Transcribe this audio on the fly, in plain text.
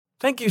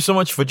Thank you so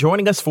much for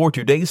joining us for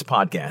today's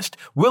podcast.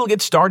 We'll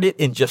get started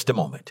in just a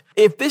moment.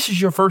 If this is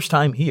your first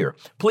time here,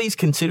 please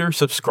consider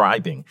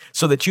subscribing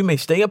so that you may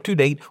stay up to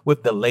date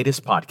with the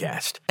latest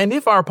podcast. And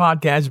if our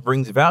podcast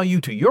brings value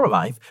to your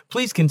life,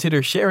 please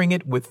consider sharing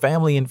it with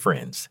family and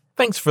friends.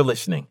 Thanks for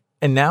listening.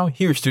 And now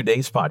here's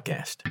today's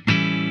podcast.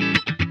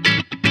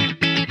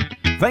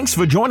 Thanks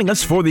for joining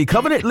us for the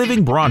Covenant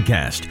Living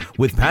broadcast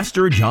with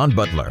Pastor John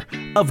Butler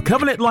of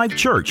Covenant Life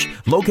Church,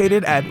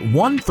 located at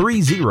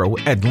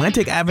 130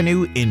 Atlantic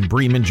Avenue in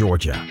Bremen,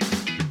 Georgia.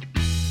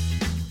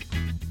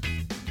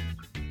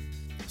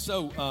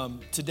 So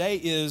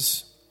today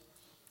is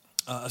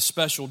a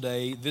special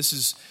day. This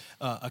is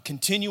a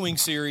continuing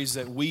series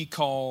that we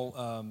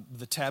call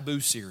the Taboo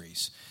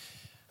Series.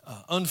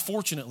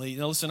 Unfortunately,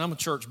 now listen, I'm a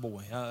church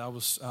boy.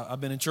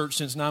 I've been in church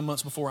since 9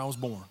 months before I was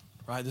born.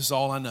 Right, this is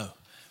all I know.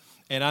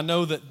 And I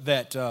know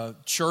that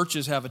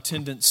churches have a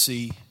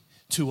tendency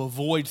to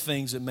avoid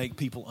things that make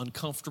people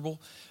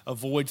uncomfortable,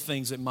 avoid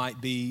things that might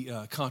be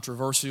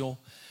controversial.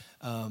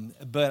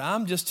 But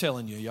I'm just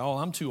telling you, y'all,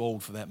 I'm too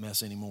old for that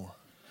mess anymore.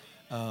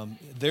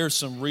 There's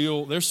some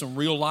real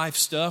life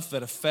stuff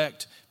that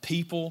affect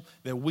people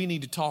that we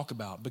need to talk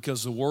about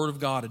because the Word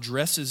of God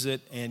addresses it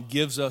and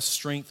gives us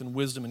strength and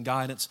wisdom and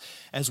guidance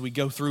as we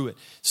go through it.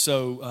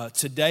 So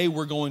today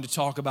we're going to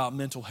talk about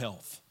mental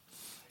health.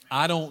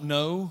 I don't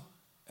know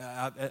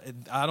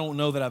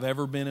that I've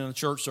ever been in a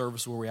church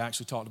service where we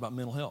actually talked about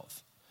mental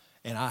health.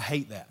 And I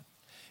hate that.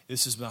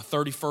 This is my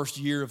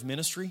 31st year of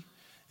ministry.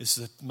 This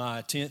is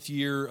my 10th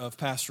year of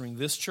pastoring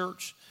this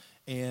church.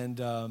 And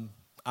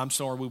I'm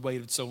sorry we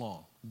waited so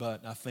long.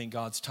 But I think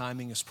God's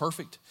timing is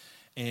perfect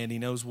and He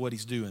knows what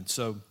He's doing.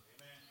 So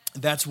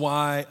that's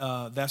why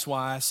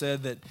I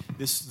said that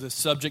the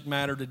subject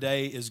matter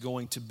today is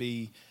going to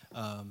be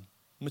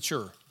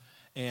mature.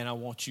 And I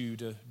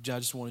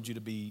just wanted you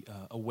to be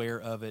aware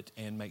of it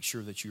and make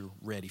sure that you're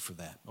ready for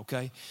that,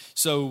 okay?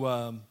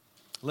 So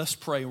let's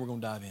pray and we're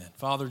going to dive in.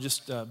 Father,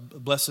 just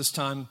bless this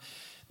time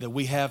that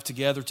we have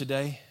together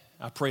today.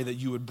 I pray that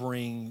you would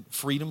bring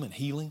freedom and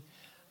healing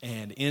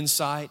and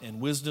insight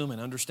and wisdom and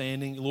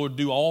understanding. Lord,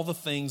 do all the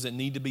things that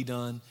need to be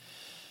done.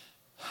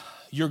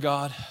 You're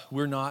God,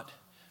 we're not.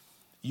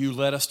 You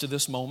led us to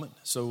this moment.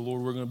 So,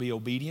 Lord, we're going to be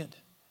obedient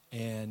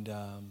and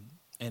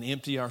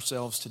empty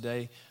ourselves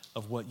today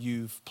of what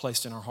you've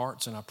placed in our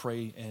hearts, and I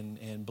pray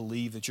and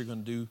believe that you're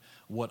going to do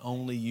what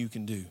only you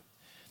can do.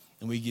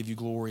 And we give you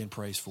glory and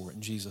praise for it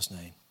in Jesus'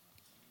 name.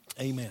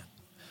 Amen.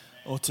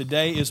 Well,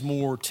 today is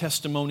more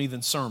testimony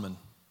than sermon,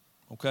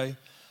 okay?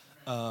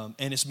 And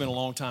it's been a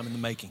long time in the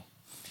making.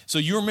 So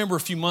you remember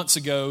a few months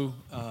ago,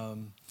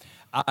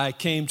 I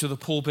came to the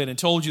pulpit and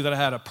told you that I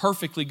had a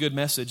perfectly good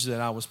message that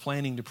I was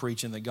planning to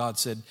preach and that God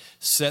said,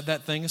 set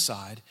that thing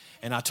aside.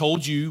 And I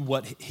told you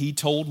what He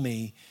told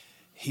me.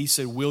 He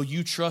said, will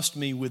you trust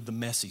me with the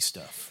messy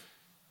stuff?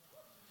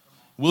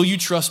 Will you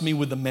trust me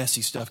with the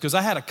messy stuff? Because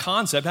I had a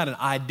concept, I had an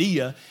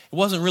idea. It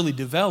wasn't really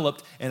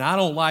developed, and I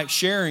don't like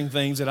sharing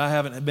things that I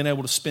haven't been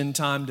able to spend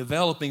time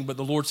developing. But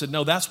the Lord said,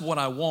 no, that's what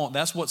I want.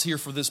 That's what's here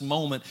for this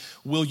moment.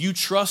 Will you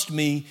trust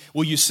me?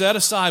 Will you set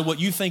aside what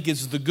you think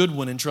is the good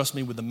one and trust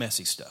me with the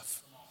messy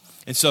stuff?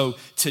 And so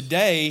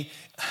today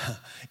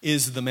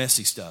is the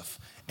messy stuff.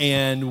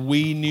 And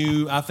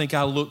I think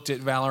I looked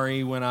at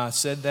Valerie when I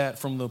said that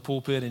from the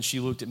pulpit, and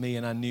she looked at me,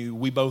 and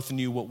we both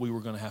knew what we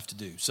were going to have to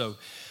do. So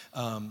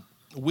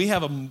we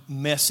have a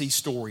messy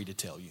story to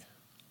tell you.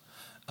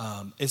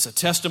 It's a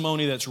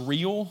testimony that's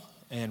real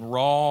and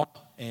raw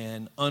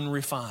and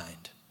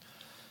unrefined.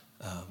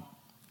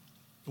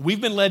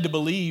 We've been led to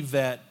believe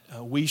that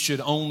we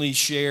should only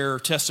share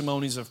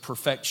testimonies of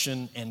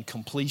perfection and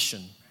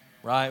completion,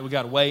 right? We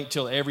got to wait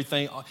till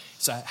everything,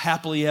 it's a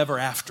happily ever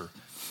after.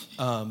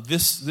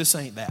 This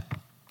ain't that.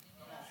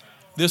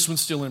 This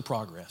one's still in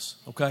progress,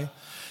 okay?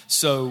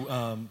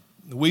 So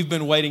we've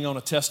been waiting on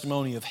a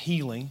testimony of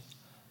healing,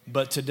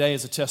 but today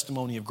is a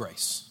testimony of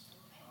grace,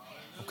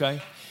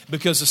 okay?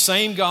 Because the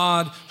same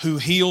God who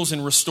heals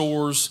and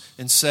restores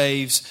and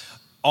saves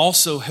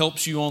also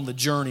helps you on the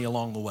journey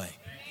along the way.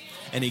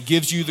 And He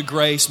gives you the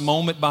grace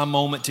moment by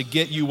moment to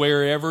get you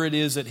wherever it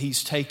is that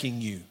He's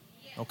taking you.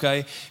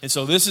 Okay, and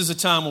so this is a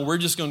time where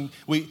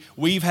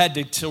we've had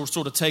to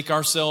sort of take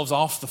ourselves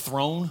off the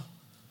throne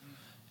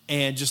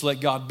and just let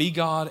God be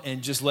God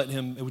and just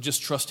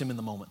trust Him in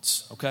the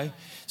moments. Okay,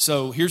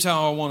 so here's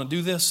how I want to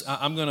do this.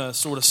 I'm going to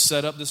sort of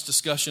set up this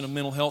discussion of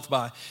mental health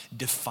by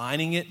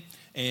defining it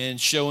and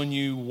showing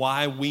you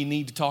why we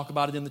need to talk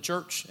about it in the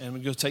church. And we're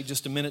going to take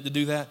just a minute to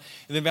do that.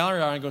 And then Valerie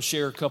and I are going to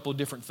share a couple of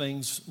different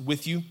things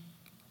with you.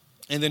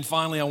 And then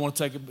finally, I want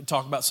to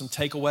talk about some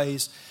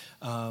takeaways.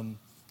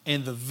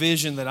 And the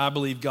vision that I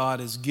believe God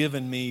has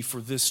given me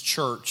for this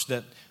church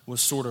that was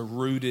sort of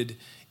rooted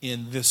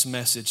in this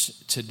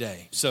message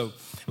today. So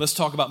let's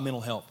talk about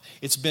mental health.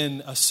 It's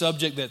been a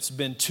subject that's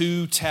been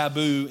too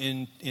taboo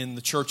in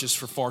the churches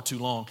for far too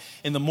long.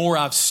 And the more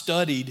I've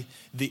studied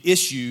the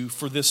issue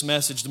for this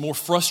message, the more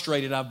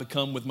frustrated I've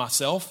become with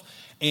myself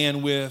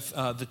and with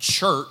the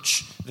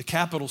church, the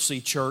capital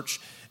C church,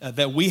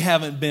 that we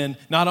haven't been,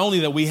 not only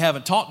that we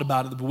haven't talked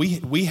about it, but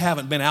we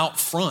haven't been out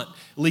front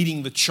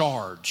leading the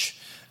charge.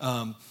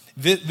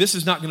 This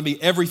is not going to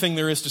be everything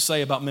there is to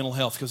say about mental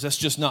health, because that's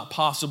just not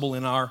possible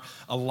in our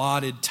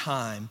allotted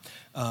time.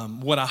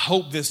 What I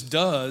hope this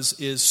does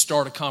is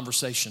start a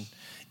conversation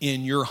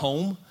in your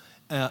home,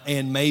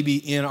 and maybe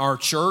in our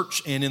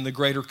church and in the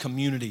greater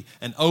community.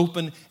 An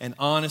open and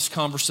honest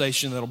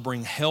conversation that'll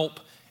bring help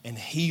and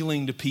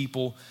healing to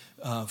people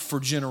for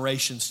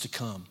generations to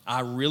come. I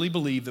really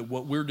believe that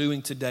what we're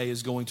doing today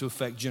is going to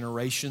affect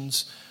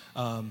generations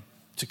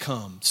to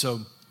come.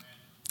 So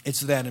it's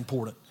that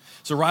important.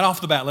 So right off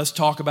the bat, let's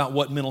talk about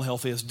what mental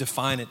health is,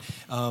 define it.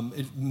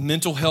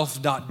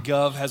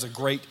 Mentalhealth.gov has a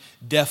great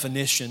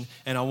definition,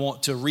 and I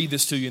want to read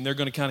this to you, and they're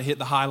going to kind of hit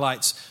the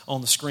highlights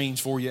on the screens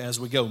for you as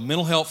we go.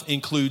 Mental health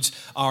includes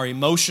our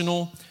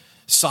emotional,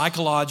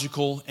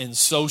 psychological, and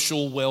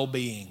social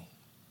well-being.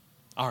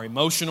 Our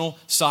emotional,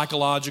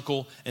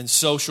 psychological, and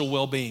social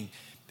well-being.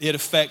 It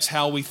affects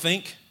how we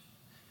think,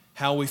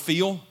 how we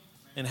feel,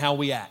 and how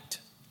we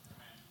act.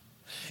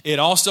 It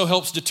also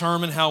helps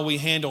determine how we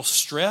handle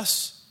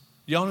stress.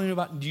 Do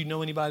you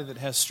know anybody that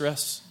has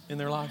stress in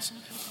their lives?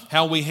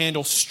 How we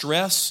handle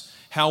stress,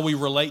 how we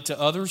relate to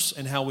others,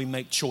 and how we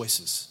make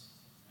choices.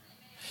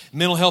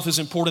 Mental health is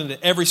important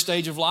at every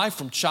stage of life,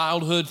 from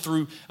childhood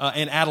through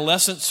and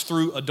adolescence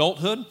through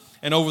adulthood.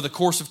 And over the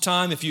course of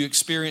time, if you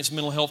experience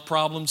mental health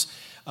problems,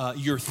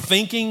 your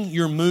thinking,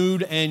 your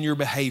mood, and your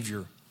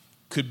behavior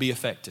could be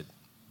affected.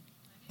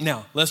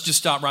 Now, let's just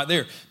stop right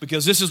there,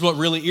 because this is what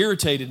really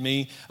irritated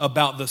me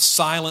about the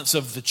silence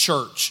of the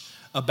church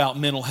about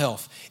mental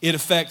health. It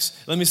affects,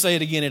 let me say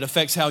it again, it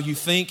affects how you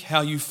think,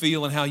 how you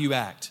feel, and how you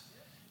act.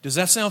 Does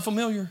that sound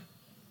familiar?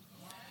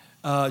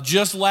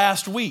 Just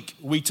last week,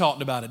 we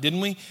talked about it,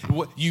 didn't we?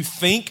 You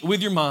think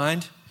with your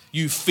mind,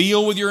 you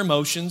feel with your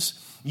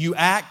emotions, you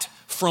act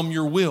from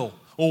your will.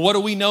 Well, what do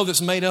we know that's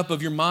made up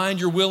of your mind,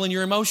 your will, and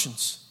your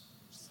emotions?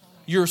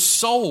 Your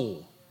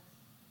soul.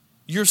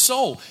 Your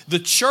soul. The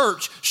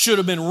church should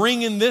have been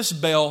ringing this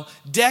bell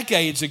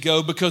decades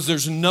ago, because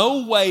there's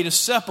no way to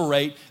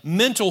separate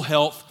mental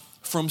health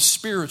from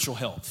spiritual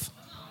health.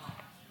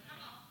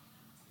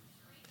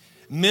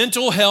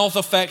 Mental health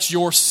affects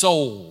your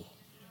soul.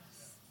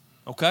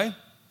 Okay?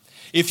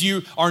 If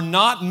you are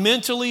not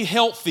mentally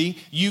healthy,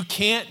 you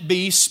can't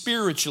be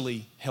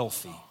spiritually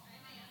healthy.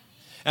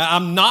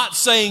 I'm not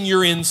saying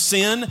you're in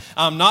sin.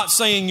 I'm not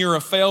saying you're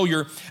a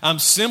failure. I'm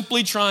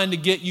simply trying to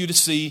get you to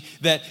see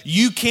that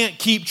you can't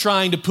keep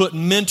trying to put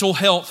mental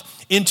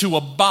health into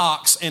a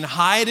box and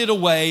hide it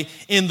away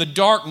in the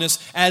darkness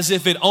as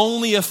if it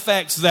only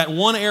affects that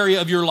one area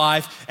of your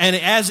life, and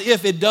as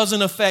if it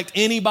doesn't affect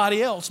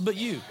anybody else but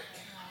you.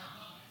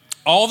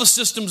 All the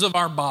systems of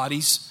our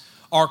bodies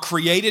are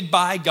created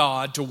by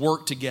God to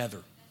work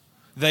together.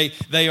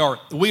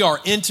 We are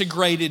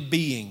integrated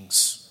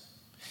beings.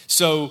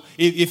 So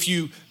if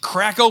you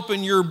crack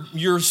open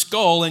your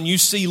skull and you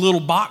see little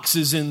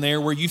boxes in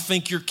there where you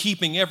think you're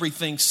keeping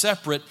everything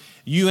separate,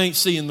 you ain't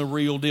seeing the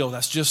real deal.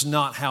 That's just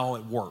not how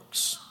it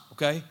works,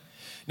 okay?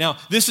 Now,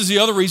 this is the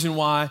other reason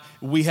why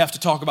we have to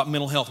talk about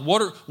mental health.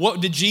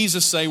 What did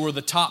Jesus say were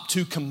the top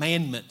 2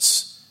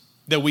 commandments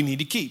that we need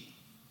to keep?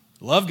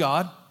 Love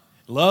God,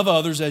 love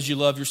others as you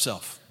love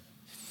yourself.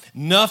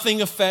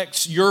 Nothing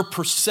affects your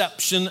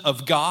perception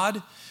of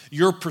God,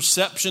 your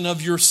perception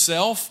of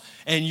yourself,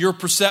 and your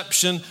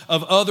perception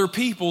of other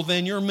people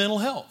than your mental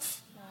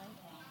health.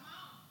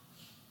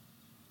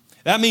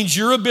 That means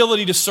your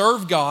ability to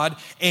serve God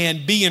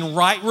and be in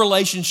right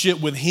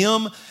relationship with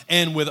Him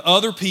and with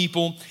other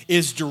people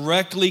is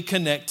directly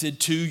connected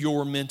to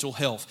your mental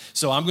health.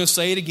 So I'm going to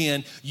say it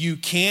again. You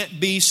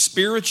can't be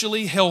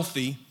spiritually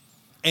healthy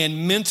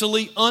and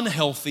mentally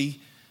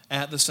unhealthy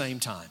at the same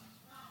time.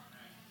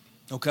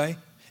 Okay?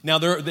 Now,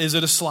 is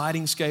it a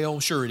sliding scale?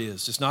 Sure it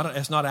is. It's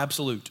not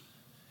absolute.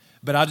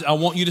 But I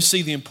want you to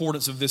see the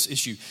importance of this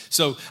issue.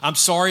 So I'm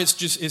sorry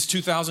it's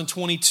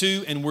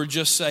 2022 and we're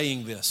just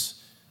saying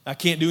this. I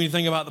can't do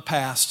anything about the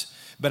past,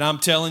 but I'm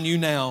telling you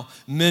now,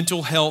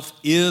 mental health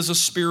is a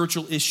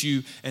spiritual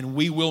issue, and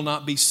we will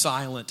not be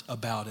silent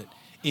about it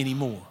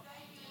anymore.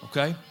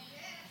 Okay?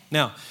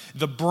 Now,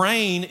 the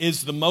brain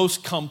is the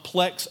most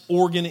complex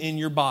organ in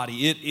your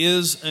body. It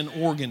is an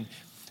organ.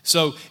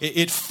 So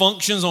it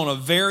functions on a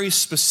very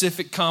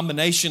specific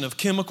combination of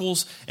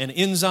chemicals and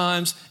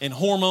enzymes and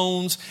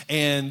hormones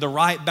and the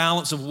right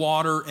balance of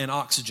water and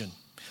oxygen.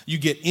 You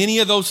get any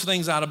of those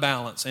things out of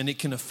balance, and it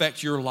can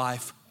affect your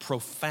life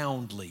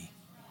profoundly.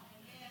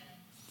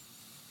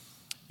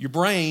 Your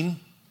brain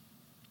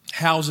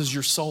houses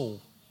your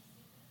soul.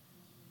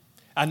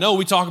 I know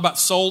we talk about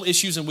soul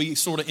issues and we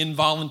sort of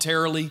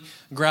involuntarily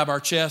grab our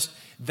chest.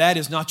 That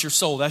is not your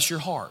soul. That's your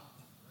heart.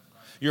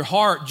 Your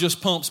heart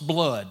just pumps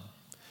blood.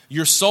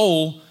 Your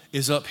soul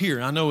is up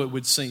here. I know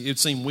it'd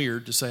seem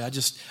weird to say, I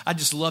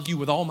just love you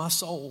with all my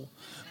soul.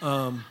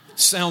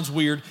 Sounds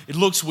weird. It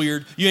looks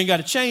weird. You ain't got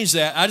to change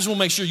that. I just want to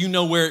make sure you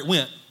know where it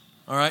went.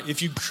 All right?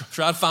 If you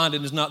try to find it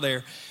and it's not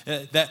there,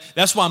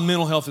 that's why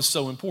mental health is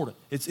so important.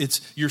 It's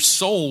your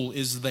soul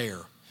is there.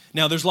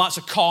 Now, there's lots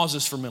of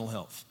causes for mental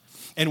health.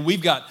 And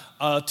we've got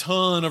a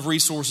ton of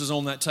resources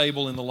on that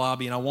table in the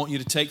lobby, and I want you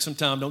to take some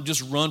time. Don't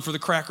just run for the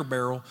Cracker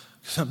Barrel.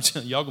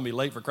 Y'all going to be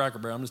late for Cracker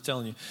Barrel, I'm just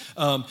telling you.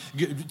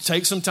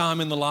 Take some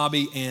time in the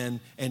lobby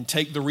and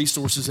take the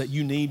resources that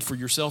you need for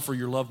yourself or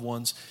your loved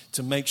ones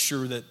to make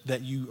sure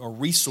that you are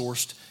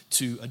resourced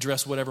to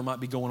address whatever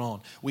might be going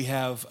on. We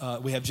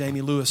have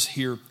Jamie Lewis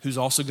here, who's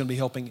also going to be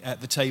helping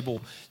at the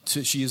table.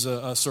 She is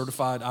a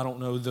certified, I don't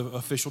know the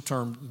official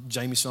term,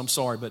 Jamie, so I'm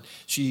sorry, but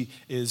she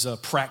is a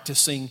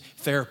practicing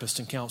therapist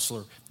and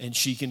counselor, and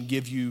she can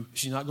give you,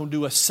 she's not going to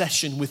do a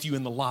session with you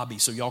in the lobby,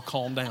 so y'all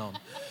calm down.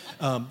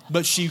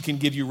 But she can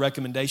give you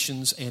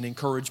recommendations and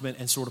encouragement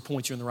and sort of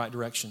point you in the right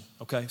direction,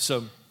 okay?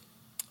 So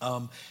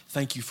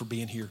thank you for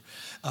being here.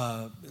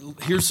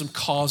 Here's some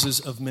causes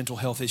of mental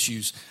health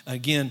issues.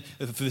 Again,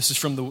 this is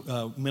from the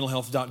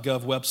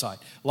mentalhealth.gov website.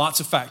 Lots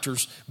of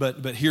factors,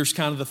 but here's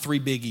kind of the three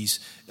biggies.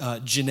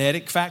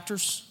 Genetic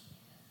factors.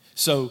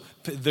 So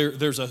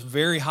there's a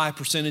very high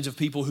percentage of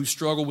people who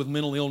struggle with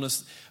mental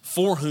illness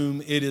for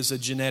whom it is a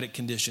genetic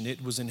condition.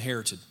 It was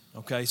inherited.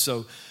 Okay,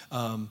 so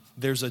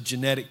there's a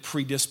genetic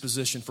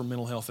predisposition for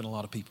mental health in a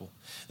lot of people.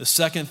 The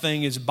second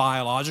thing is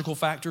biological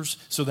factors.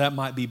 So that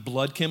might be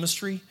blood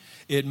chemistry.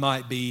 It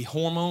might be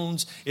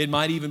hormones. It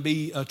might even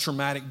be a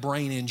traumatic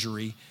brain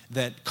injury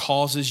that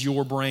causes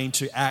your brain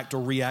to act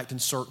or react in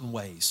certain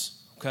ways.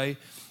 Okay,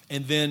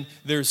 and then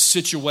there's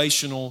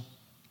situational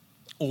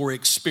or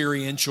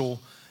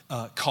experiential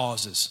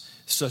causes,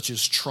 such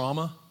as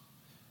trauma,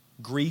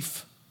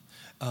 grief,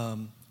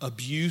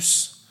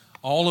 abuse.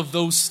 All of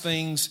those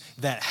things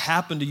that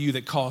happen to you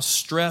that cause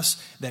stress,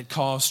 that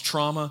cause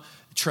trauma,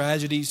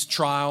 tragedies,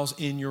 trials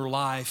in your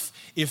life,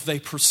 if they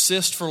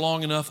persist for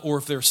long enough or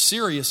if they're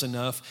serious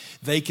enough,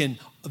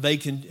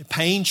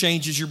 pain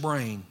changes your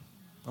brain,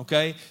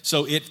 okay?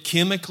 So it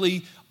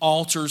chemically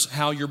alters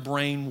how your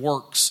brain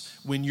works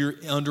when you're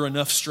under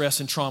enough stress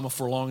and trauma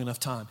for a long enough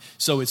time.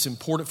 So it's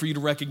important for you to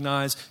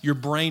recognize your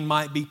brain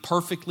might be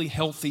perfectly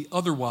healthy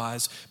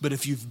otherwise, but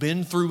if you've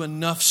been through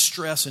enough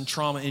stress and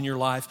trauma in your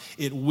life,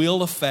 it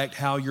will affect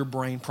how your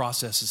brain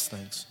processes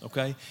things,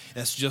 okay?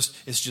 It's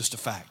just a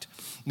fact.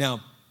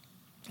 Now,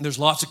 there's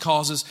lots of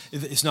causes.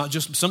 It's not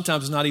just,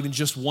 sometimes it's not even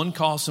just one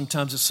cause.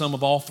 Sometimes it's some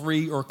of all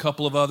three or a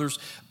couple of others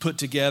put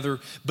together.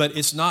 But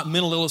it's not,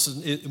 mental illness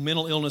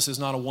is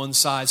not a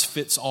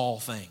one-size-fits-all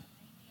thing,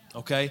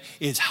 okay?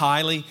 It's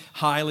highly,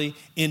 highly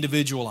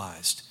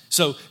individualized.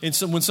 So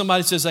when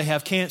somebody says they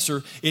have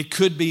cancer, it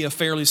could be a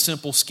fairly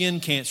simple skin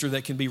cancer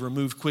that can be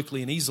removed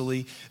quickly and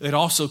easily. It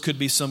also could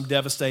be some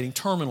devastating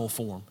terminal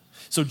form.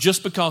 So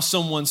just because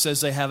someone says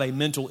they have a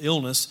mental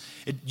illness,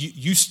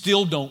 you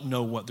still don't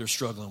know what they're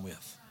struggling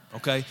with.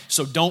 Okay,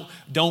 so don't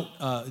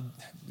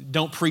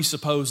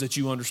presuppose that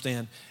you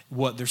understand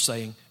what they're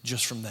saying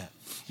just from that.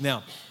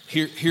 Now,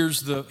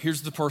 here's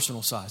the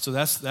personal side. So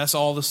that's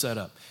all the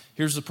setup.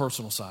 Here's the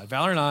personal side.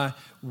 Valerie and I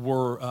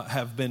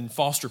have been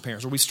foster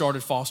parents, or we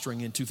started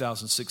fostering in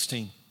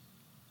 2016.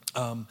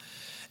 And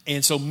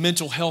so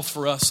mental health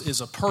for us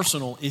is a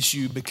personal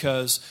issue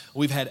because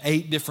we've had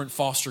 8 different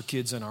foster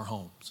kids in our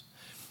homes.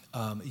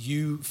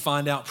 You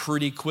find out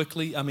pretty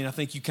quickly. I mean, I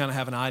think you kind of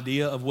have an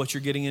idea of what you're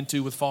getting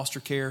into with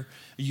foster care.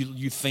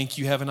 You think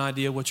you have an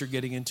idea what you're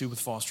getting into with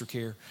foster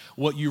care.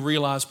 What you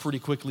realize pretty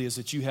quickly is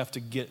that you have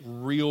to get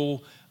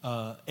real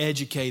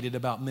educated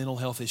about mental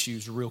health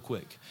issues real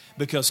quick,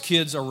 because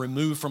kids are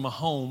removed from a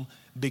home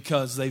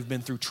because they've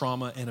been through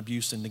trauma and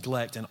abuse and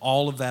neglect, and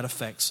all of that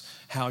affects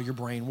how your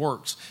brain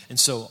works. And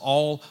so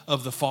all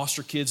of the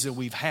foster kids that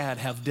we've had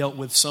have dealt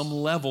with some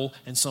level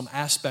and some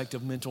aspect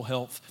of mental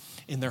health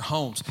in their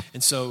homes.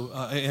 And so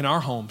in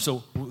our home,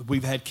 so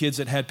we've had kids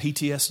that had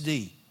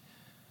PTSD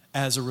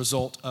as a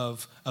result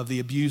of the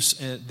abuse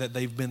that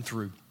they've been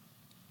through.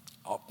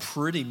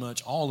 Pretty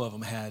much all of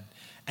them had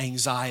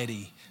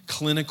anxiety,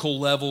 clinical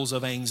levels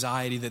of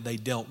anxiety that they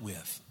dealt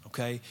with,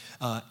 okay?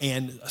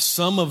 And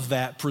some of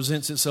that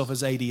presents itself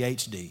as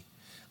ADHD.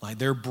 Like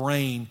their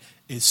brain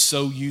is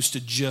so used to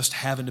just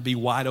having to be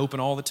wide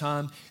open all the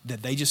time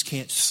that they just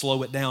can't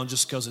slow it down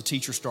just because a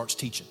teacher starts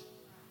teaching.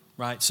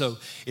 Right? So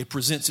it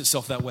presents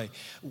itself that way.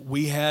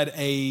 We had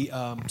a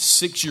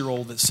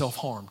 6-year-old that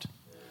self-harmed.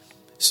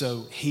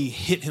 So he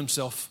hit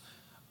himself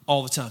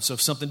all the time. So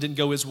if something didn't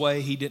go his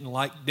way, he didn't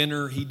like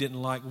dinner, he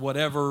didn't like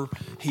whatever,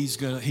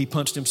 he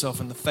punched himself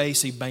in the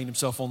face, he banged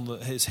himself on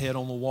his head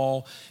on the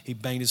wall, he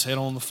banged his head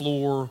on the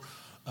floor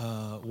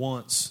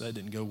once. That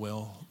didn't go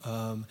well.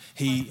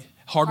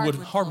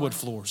 Hardwood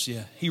floors,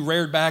 yeah. He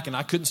reared back and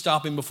I couldn't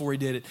stop him before he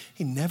did it.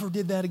 He never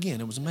did that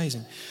again. It was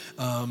amazing.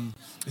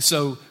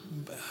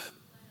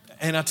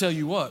 And I tell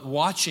you what,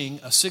 watching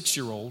a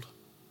 6-year-old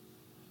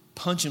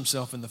punch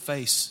himself in the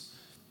face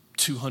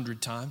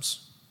 200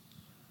 times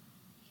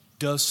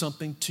does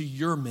something to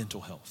your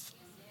mental health.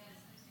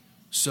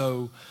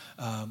 So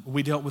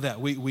we dealt with that.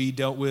 We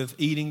dealt with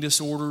eating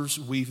disorders.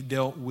 We've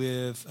dealt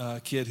with a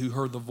kid who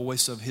heard the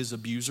voice of his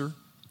abuser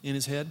in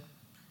his head.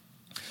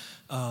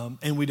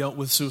 And we dealt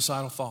with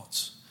suicidal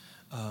thoughts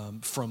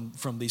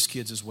from these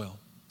kids as well.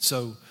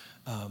 So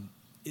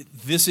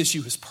This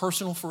issue is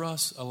personal for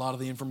us. A lot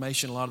of the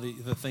information, a lot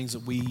of the things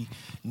that we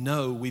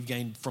know, we've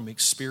gained from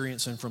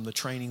experience and from the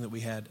training that we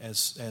had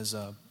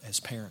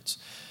as parents.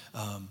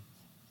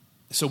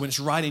 So when it's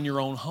right in your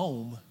own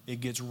home,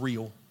 it gets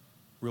real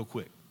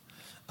quick.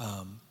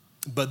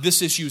 But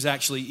this issue is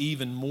actually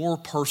even more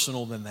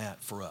personal than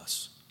that for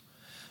us.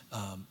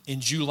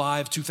 In July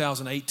of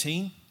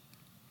 2018,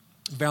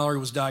 Valerie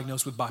was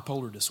diagnosed with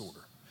bipolar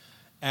disorder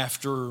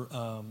after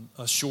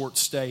a short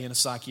stay in a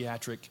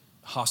psychiatric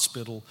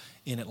hospital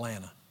in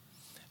Atlanta.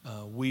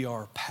 We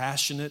are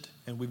passionate,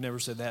 and we've never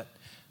said that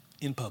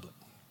in public.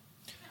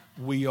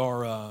 We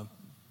are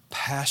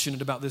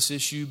passionate about this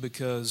issue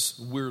because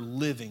we're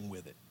living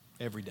with it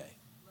every day.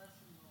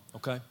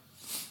 Okay?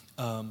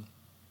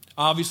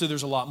 Obviously,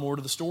 there's a lot more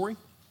to the story,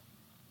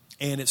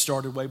 and it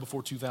started way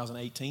before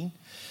 2018.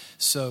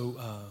 So,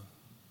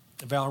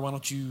 Valerie, why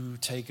don't you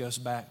take us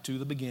back to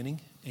the beginning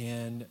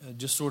and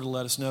just sort of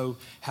let us know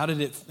how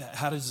did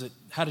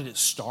it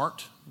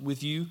start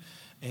with you,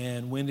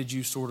 and when did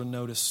you sort of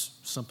notice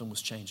something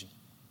was changing?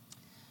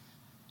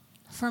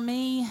 For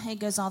me, it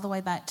goes all the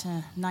way back to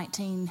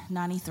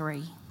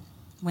 1993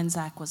 when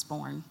Zach was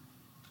born.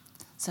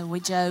 So we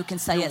joke and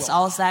say it's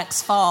all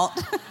Zach's fault.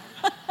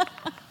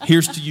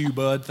 Here's to you,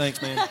 bud.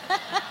 Thanks, man.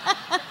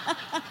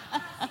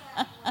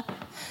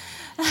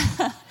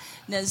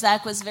 No,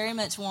 Zach was very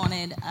much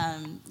wanted.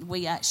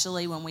 We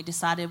actually, when we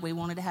decided we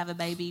wanted to have a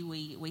baby,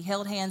 we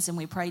held hands and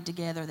we prayed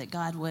together that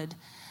God would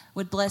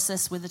bless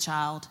us with a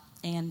child,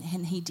 and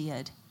he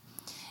did.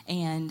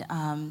 And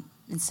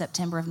in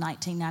September of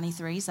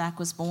 1993, Zach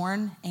was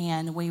born,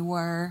 and we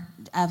were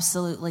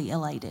absolutely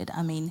elated.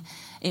 I mean,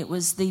 it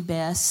was the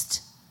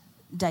best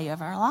day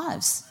of our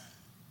lives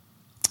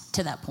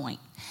to that point.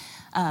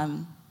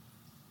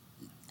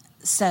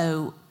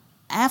 So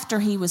after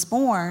he was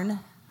born,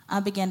 I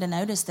began to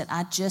notice that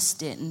I just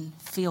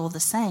didn't feel the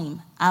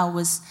same. I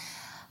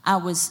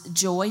was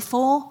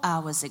joyful. I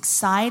was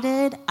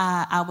excited.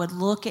 I would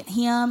look at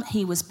him.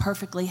 He was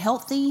perfectly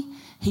healthy.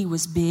 He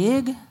was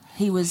big.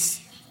 He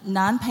was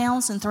 9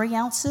 pounds and 3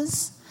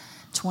 ounces,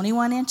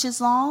 21 inches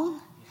long.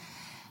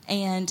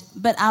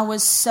 But I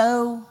was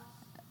so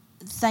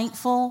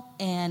thankful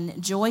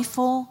and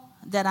joyful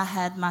that I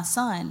had my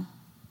son.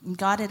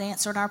 God had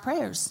answered our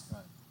prayers.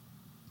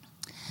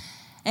 Right.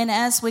 And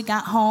as we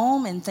got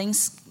home and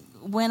things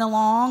went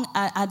along,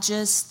 I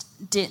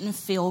just didn't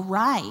feel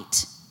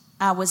right.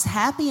 I was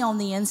happy on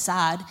the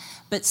inside,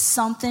 but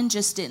something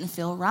just didn't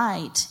feel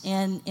right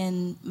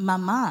in my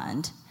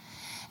mind.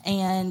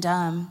 And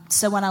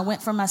so when I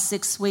went for my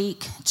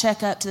 6-week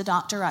checkup to the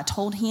doctor, I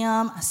told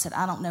him, I said,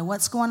 I don't know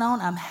what's going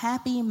on. I'm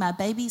happy. My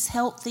baby's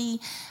healthy.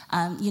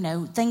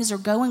 Things are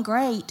going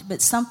great,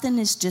 but something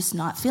is just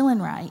not feeling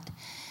right.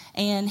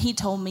 And he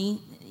told me,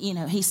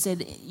 he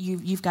said,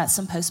 you've got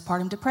some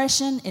postpartum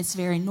depression. It's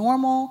very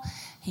normal.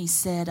 He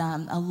said,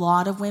 a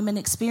lot of women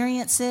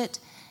experience it.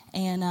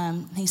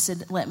 And he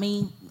said,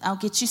 I'll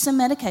get you some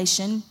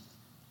medication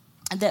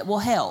that will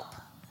help.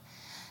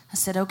 I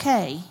said,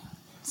 okay.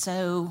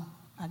 So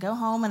I go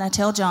home and I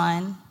tell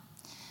John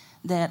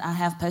that I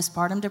have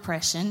postpartum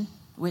depression,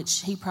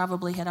 which he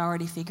probably had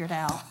already figured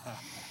out.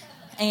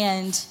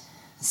 And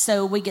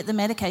so we get the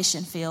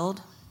medication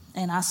filled,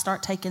 and I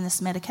start taking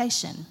this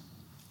medication.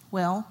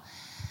 Well,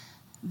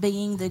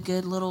 being the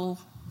good little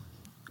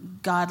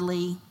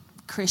godly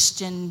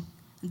Christian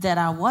that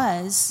I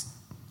was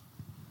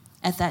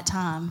at that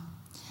time,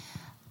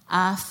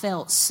 I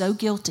felt so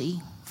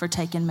guilty for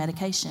taking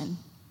medication.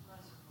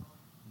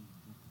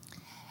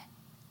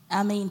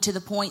 I mean, to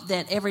the point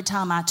that every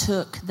time I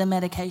took the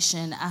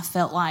medication, I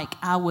felt like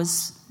I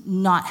was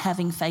not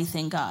having faith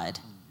in God.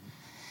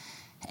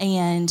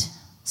 And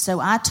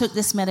so I took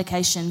this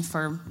medication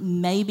for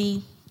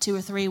maybe 2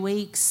 or 3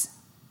 weeks,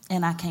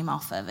 and I came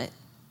off of it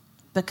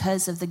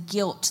because of the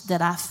guilt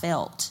that I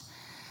felt.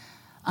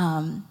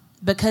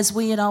 Because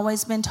we had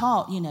always been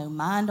taught,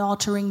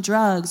 mind-altering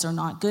drugs are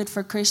not good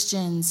for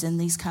Christians and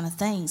these kind of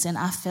things. And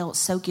I felt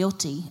so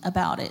guilty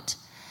about it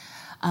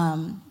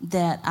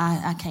that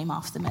I came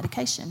off the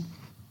medication.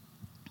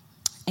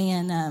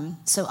 And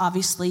so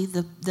obviously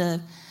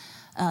the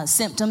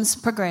symptoms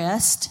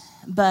progressed,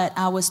 but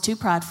I was too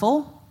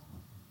prideful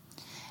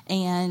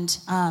and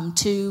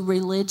too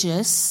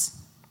religious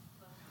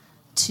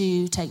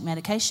to take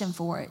medication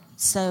for it.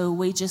 So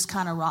we just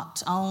kind of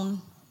rocked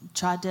on,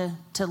 tried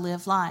to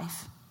live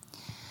life.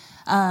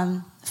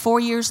 4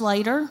 years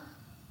later,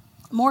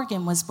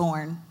 Morgan was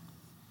born.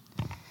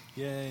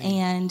 Yay.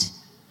 And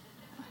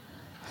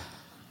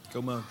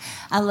come on.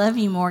 I love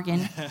you,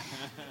 Morgan.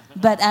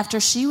 But after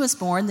she was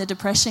born, the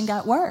depression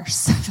got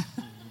worse.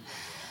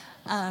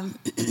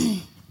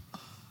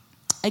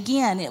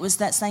 Again, it was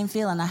that same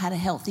feeling. I had a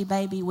healthy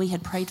baby. We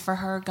had prayed for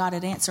her. God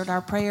had answered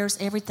our prayers.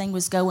 Everything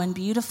was going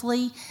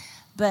beautifully.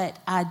 But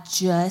I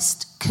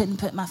just couldn't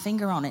put my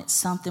finger on it.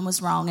 Something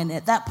was wrong. And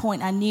at that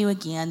point, I knew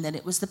again that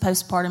it was the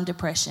postpartum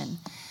depression.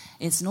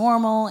 It's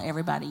normal.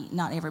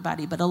 Not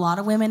everybody, but a lot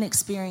of women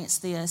experience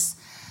this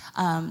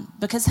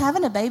because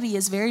having a baby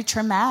is very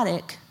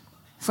traumatic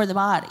for the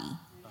body.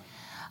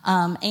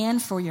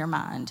 and for your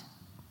mind.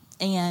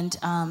 And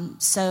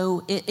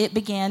so it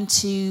began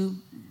to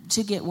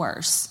get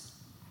worse.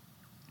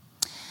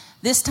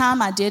 This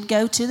time I did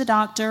go to the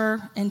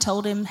doctor and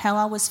told him how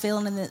I was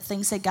feeling and that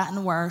things had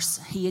gotten worse.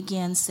 He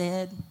again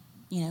said,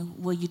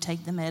 will you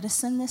take the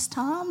medicine this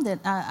time that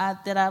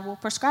I will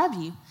prescribe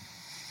you?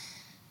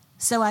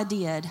 So I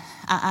did.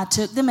 I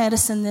took the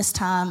medicine this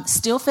time,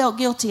 still felt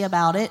guilty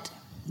about it,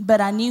 but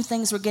I knew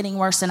things were getting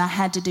worse and I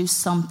had to do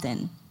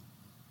something.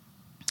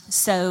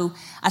 So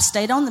I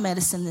stayed on the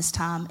medicine this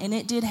time, and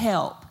it did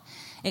help.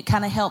 It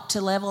kind of helped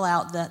to level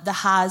out the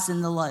highs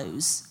and the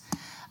lows.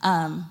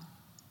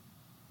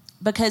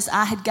 Because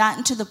I had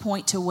gotten to the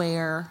point to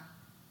where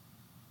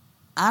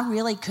I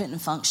really couldn't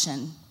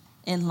function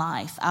in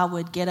life. I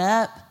would get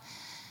up,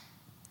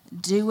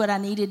 do what I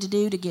needed to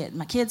do to get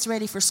my kids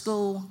ready for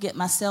school, get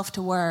myself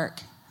to work.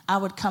 I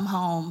would come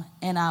home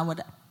and I would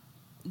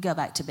go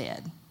back to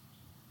bed.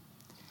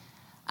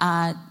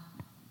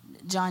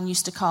 John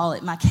used to call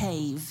it my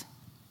cave.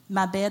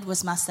 My bed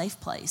was my safe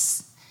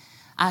place.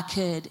 I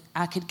could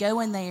go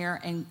in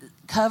there and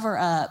cover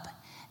up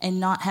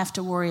and not have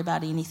to worry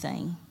about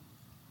anything.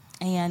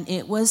 And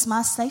it was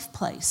my safe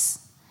place.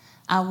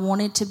 I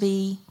wanted to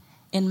be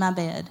in my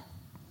bed.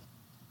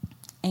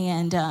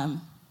 And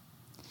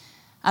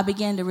I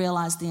began to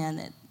realize then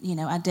that,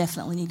 I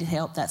definitely needed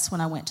help. That's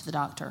when I went to the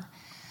doctor.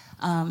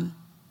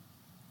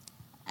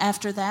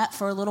 After that,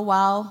 for a little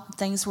while,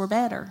 things were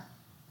better.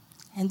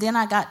 And then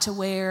I got to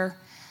where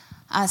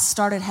I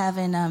started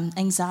having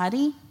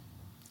anxiety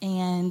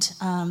and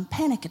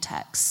panic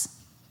attacks.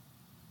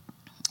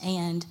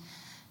 And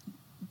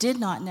did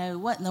not know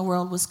what in the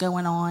world was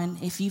going on.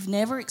 If you've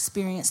never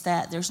experienced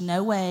that, there's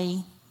no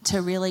way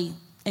to really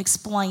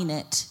explain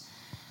it.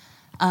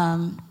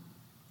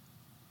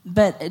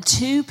 But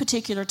 2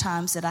 particular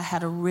times that I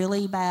had a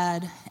really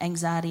bad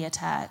anxiety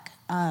attack.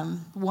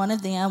 One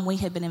of them, we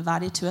had been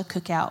invited to a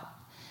cookout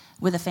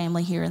with a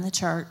family here in the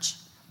church.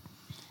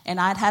 And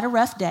I'd had a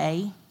rough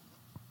day.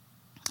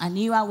 I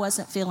knew I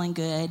wasn't feeling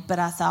good, but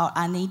I thought,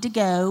 I need to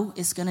go.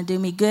 It's going to do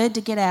me good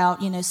to get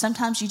out.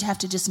 Sometimes you have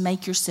to just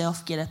make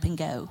yourself get up and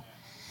go.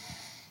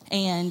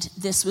 And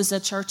this was a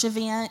church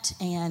event,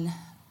 and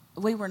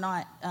we were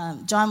not,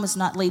 John was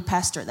not lead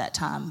pastor at that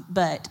time,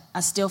 but I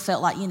still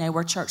felt like,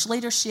 we're church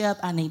leadership.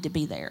 I need to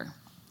be there.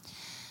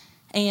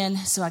 And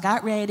so I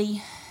got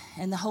ready,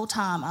 and the whole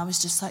time I was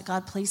just like,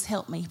 God, please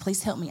help me.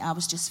 Please help me. I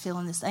was just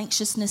feeling this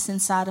anxiousness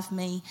inside of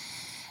me,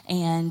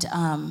 and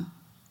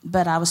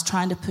but I was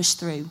trying to push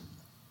through.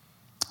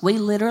 We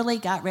literally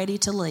got ready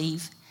to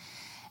leave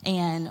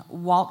and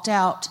walked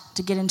out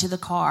to get into the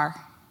car,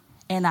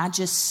 and I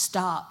just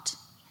stopped,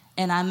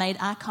 and I made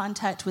eye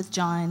contact with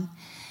John,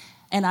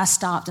 and I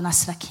stopped, and I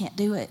said, I can't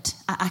do it.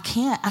 I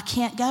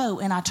can't go.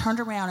 And I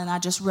turned around, and I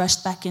just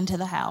rushed back into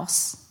the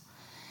house.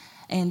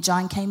 And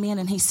John came in,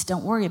 and he said,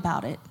 don't worry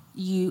about it.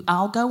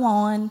 I'll go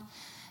on,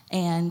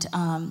 and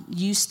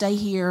you stay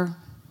here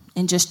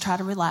and just try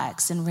to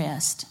relax and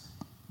rest.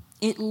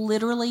 It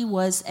literally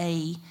was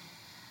I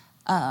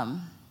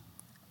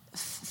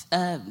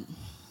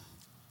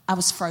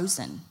was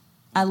frozen.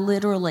 I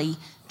literally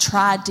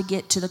tried to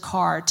get to the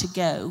car to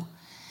go,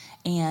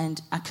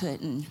 and I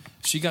couldn't.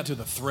 She got to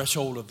the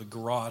threshold of the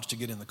garage to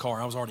get in the car.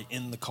 I was already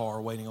in the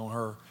car waiting on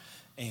her,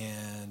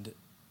 and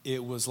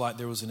it was like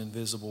there was an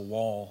invisible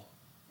wall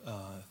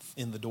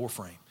in the door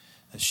frame.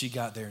 And she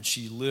got there, and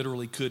she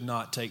literally could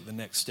not take the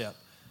next step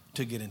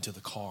to get into the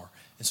car.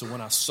 And so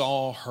when I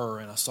saw her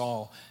and I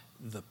saw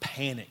the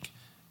panic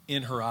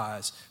in her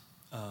eyes,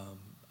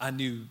 I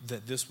knew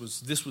that this was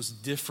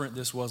different.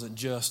 This wasn't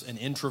just an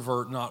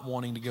introvert not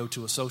wanting to go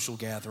to a social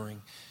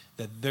gathering,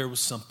 that there was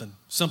something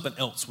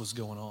else was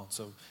going on.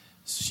 So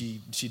she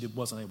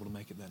wasn't able to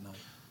make it that night.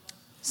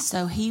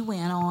 So he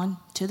went on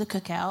to the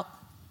cookout,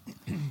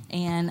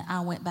 and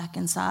I went back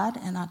inside,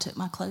 and I took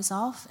my clothes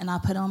off, and I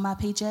put on my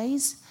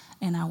PJs,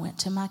 and I went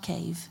to my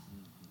cave.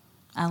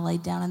 I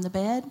laid down in the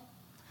bed,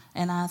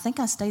 and I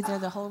think I stayed there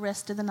the whole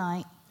rest of the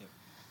night.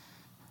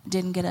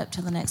 Didn't get up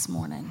till the next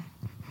morning.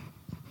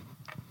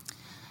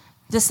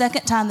 The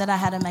second time that I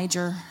had a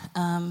major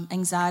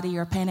anxiety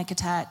or panic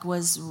attack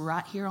was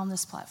right here on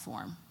this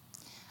platform.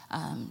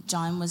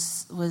 John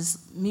was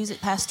music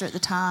pastor at the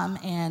time,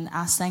 and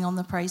I sang on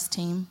the praise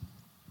team.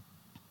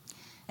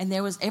 And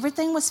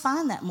everything was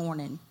fine that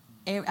morning.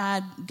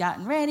 I'd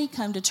gotten ready,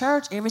 come to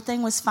church,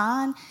 everything was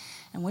fine.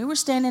 And we were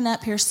standing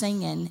up here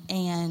singing,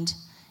 and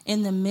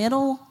in the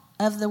middle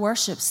of the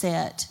worship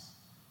set,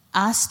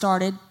 I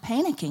started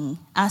panicking.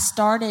 I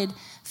started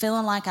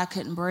feeling like I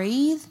couldn't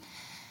breathe,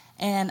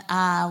 and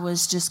I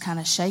was just kind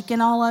of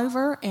shaking all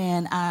over.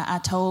 And I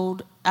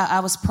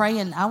was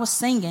praying. I was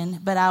singing,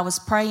 but I was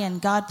praying,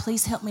 God,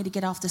 please help me to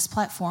get off this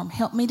platform.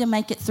 Help me to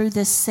make it through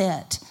this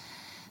set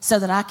so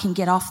that I can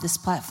get off this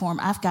platform.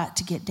 I've got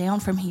to get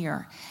down from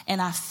here.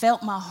 And I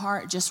felt my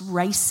heart just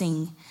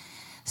racing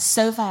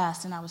so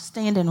fast, and I was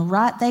standing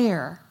right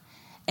there.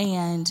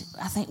 And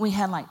I think we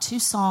had like 2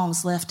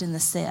 songs left in the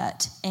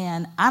set.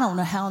 And I don't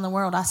know how in the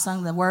world I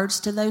sung the words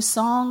to those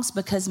songs,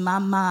 because my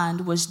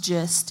mind was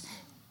just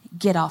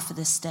get off of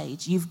this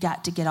stage. You've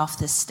got to get off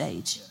this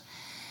stage.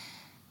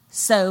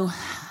 So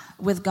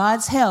with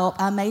God's help,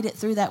 I made it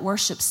through that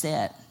worship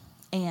set.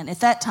 And at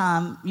that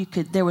time,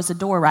 there was a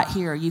door right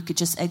here. You could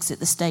just exit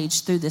the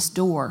stage through this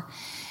door.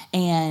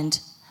 And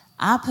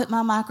I put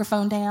my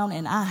microphone down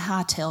and I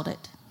hightailed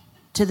it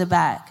to the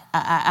back.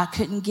 I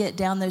couldn't get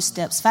down those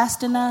steps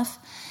fast enough.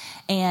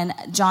 And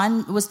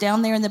John was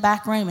down there in the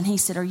back room and he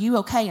said, "Are you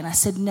okay?" And I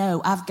said,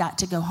 "No, I've got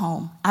to go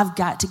home. I've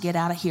got to get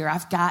out of here.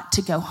 I've got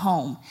to go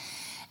home."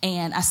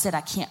 And I said,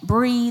 "I can't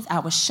breathe." I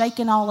was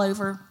shaking all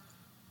over.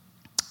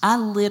 I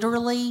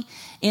literally,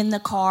 in the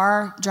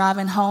car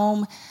driving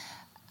home,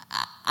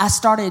 I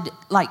started,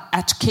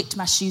 I kicked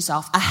my shoes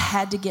off. I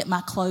had to get my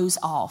clothes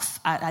off.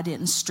 I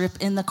didn't strip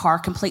in the car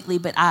completely,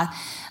 but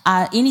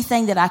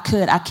anything that I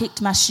could, I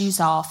kicked my shoes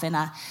off, and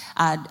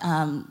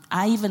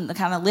I even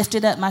kind of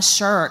lifted up my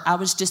shirt.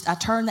 I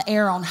turned the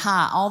air on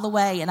high all the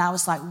way, and I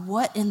was like,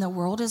 what in the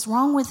world is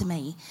wrong with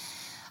me?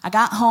 I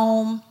got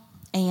home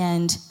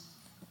and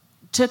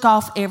took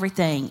off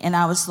everything, and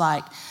I was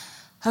like,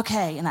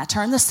 okay, and I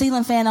turned the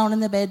ceiling fan on in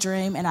the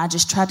bedroom, and I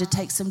just tried to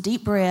take some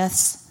deep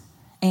breaths.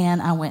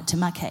 And I went to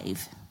my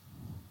cave.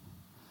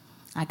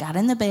 I got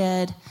in the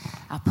bed,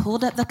 I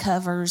pulled up the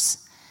covers,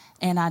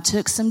 and I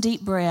took some deep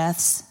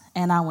breaths,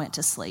 and I went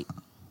to sleep.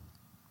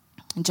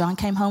 And John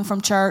came home from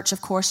church,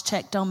 of course,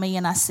 checked on me,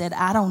 and I said,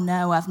 "I don't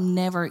know, I've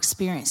never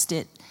experienced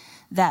it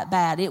that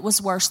bad. It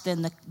was worse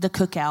than the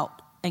cookout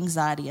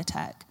anxiety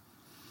attack."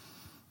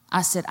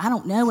 I said, "I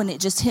don't know," and it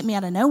just hit me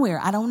out of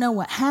nowhere. I don't know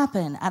what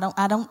happened. I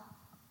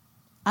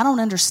don't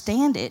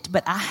understand it,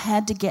 but I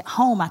had to get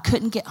home. I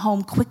couldn't get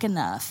home quick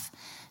enough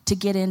to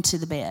get into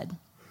the bed.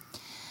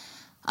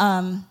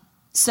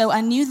 So I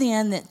knew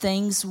then that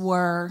things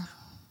were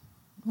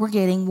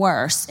getting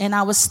worse, and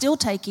I was still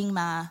taking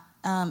my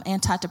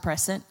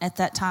antidepressant at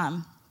that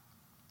time.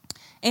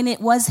 And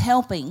it was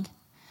helping,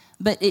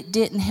 but it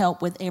didn't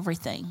help with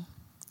everything.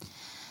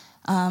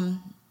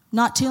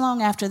 Not too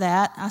long after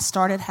that, I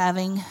started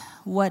having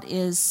what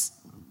is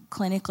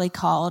clinically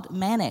called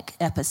manic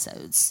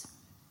episodes.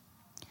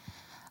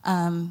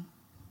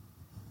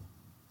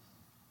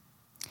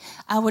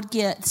 I would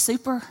get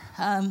super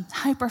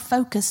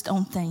hyper-focused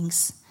on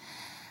things.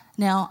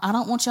 Now, I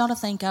don't want y'all to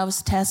think I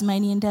was a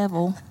Tasmanian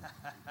devil.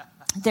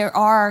 There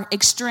are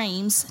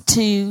extremes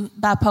to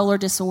bipolar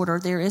disorder.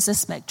 There is a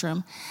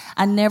spectrum.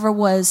 I never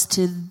was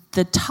to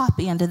the top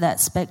end of that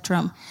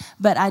spectrum,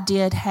 but I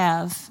did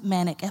have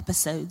manic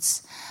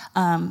episodes.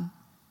 And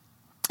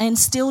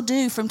still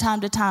do from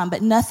time to time,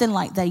 but nothing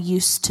like they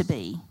used to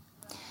be.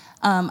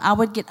 I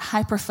would get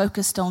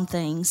hyper-focused on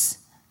things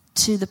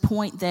to the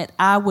point that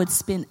I would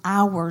spend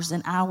hours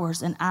and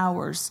hours and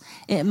hours.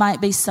 It might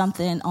be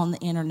something on the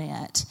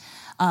internet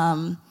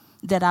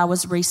that I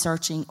was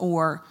researching,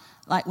 or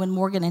like when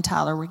Morgan and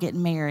Tyler were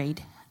getting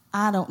married.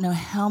 I don't know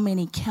how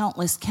many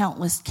countless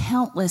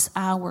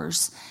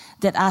hours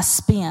that I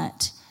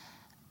spent,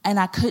 and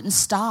I couldn't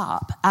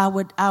stop. I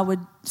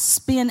would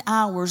spend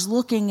hours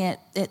looking at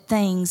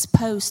things,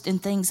 posts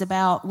and things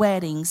about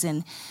weddings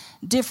and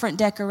different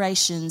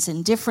decorations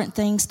and different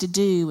things to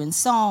do and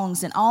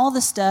songs and all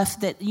the stuff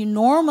that you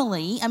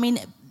normally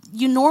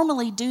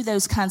do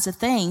those kinds of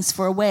things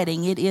for a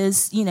wedding. It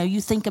is,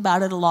 you think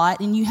about it a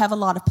lot and you have a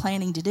lot of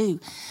planning to do.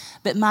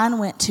 But mine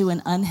went to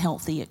an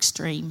unhealthy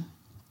extreme,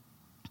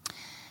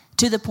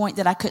 to the point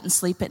that I couldn't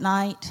sleep at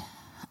night.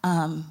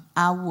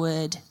 I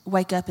would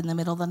wake up in the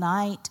middle of the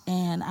night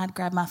and I'd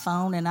grab my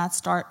phone and I'd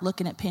start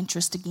looking at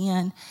Pinterest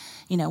again.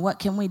 What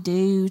can we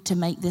do to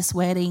make this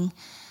wedding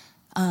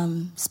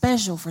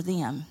special for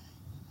them?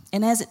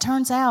 And as it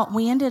turns out,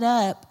 we ended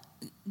up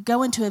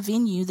going to a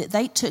venue that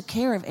they took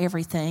care of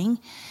everything,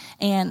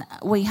 and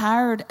we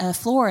hired a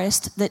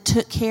florist that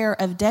took care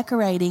of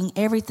decorating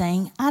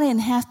everything. I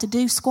didn't have to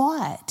do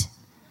squat.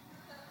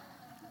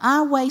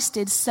 I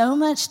wasted so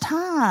much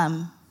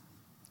time,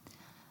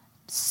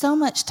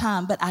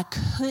 but I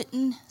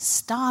couldn't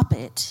stop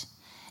it.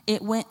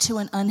 It went to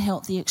an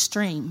unhealthy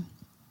extreme.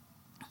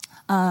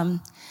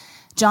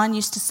 John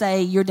used to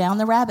say, "You're down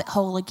the rabbit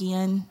hole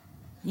again.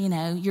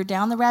 You're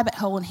down the rabbit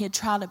hole," and he'd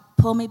try to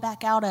pull me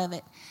back out of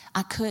it.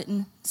 I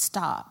couldn't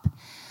stop.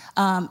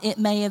 It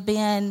may have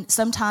been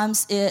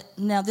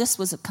this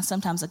was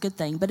sometimes a good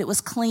thing, but it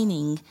was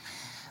cleaning.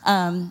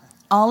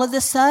 All of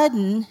a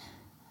sudden,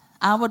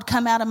 I would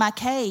come out of my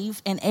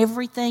cave and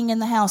everything in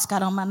the house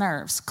got on my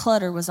nerves.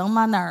 Clutter was on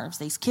my nerves.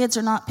 These kids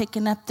are not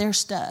picking up their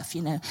stuff,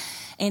 and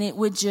it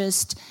would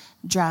just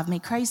drive me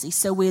crazy.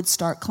 So we'd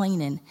start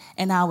cleaning,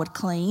 and I would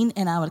clean,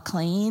 and I would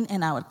clean,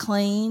 and I would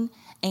clean,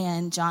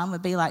 and John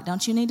would be like,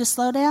 "Don't you need to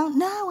slow down?"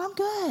 "No, I'm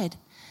good."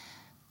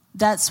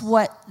 That's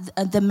what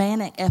the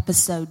manic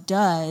episode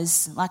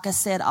does. Like I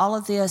said, all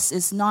of this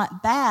is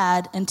not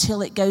bad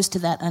until it goes to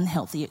that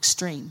unhealthy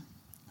extreme,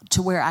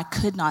 to where I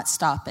could not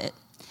stop it.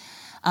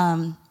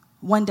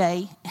 One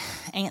day,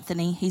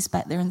 Anthony, he's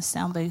back there in the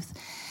sound booth,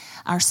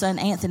 our son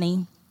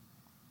Anthony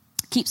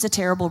keeps a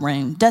terrible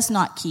room, does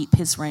not keep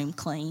his room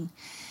clean.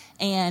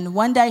 And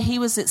one day he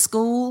was at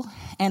school,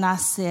 and I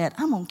said,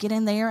 "I'm going to get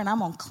in there and I'm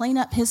going to clean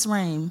up his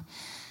room."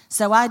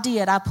 So I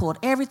did. I pulled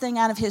everything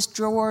out of his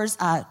drawers.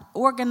 I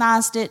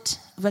organized it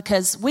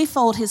because we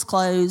fold his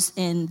clothes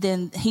and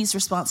then he's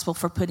responsible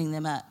for putting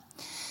them up.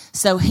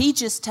 So he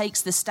just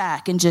takes the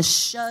stack and just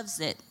shoves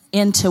it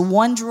into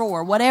one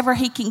drawer, whatever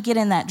he can get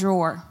in that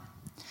drawer.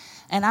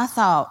 And I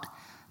thought,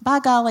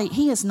 by golly,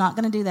 he is not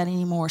going to do that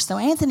anymore. So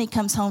Anthony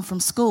comes home from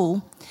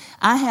school.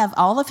 I have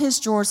all of his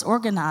drawers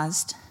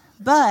organized,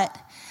 but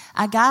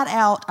I got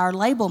out our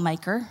label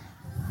maker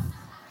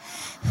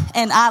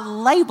and I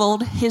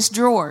labeled his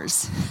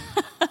drawers.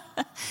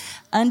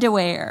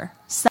 Underwear,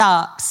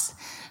 socks,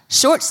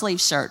 short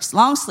sleeve shirts,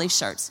 long sleeve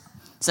shirts.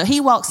 So he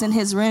walks in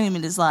his room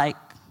and is like,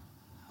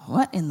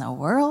 what in the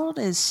world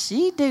is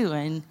she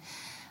doing?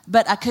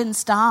 But I couldn't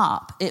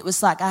stop. It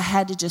was like I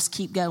had to just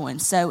keep going.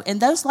 So, and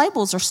those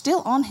labels are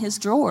still on his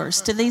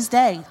drawers to this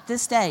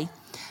day.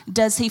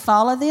 Does he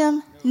follow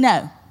them?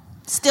 No,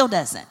 still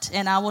doesn't.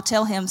 And I will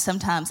tell him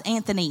sometimes,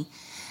 Anthony,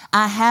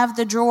 I have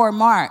the drawer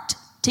marked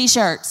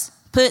T-shirts.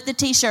 Put the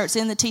T-shirts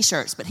in the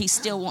T-shirts. But he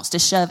still wants to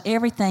shove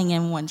everything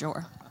in one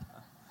drawer.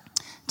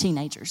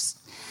 Teenagers.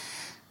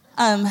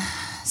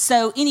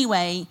 So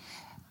anyway,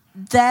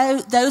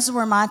 those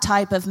were my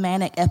type of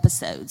manic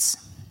episodes.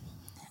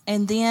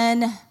 And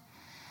then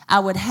I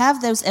would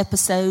have those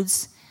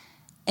episodes,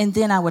 and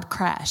then I would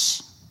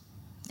crash.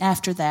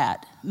 After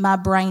that, my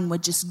brain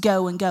would just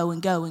go and go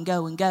and go and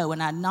go and go,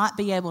 and I'd not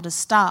be able to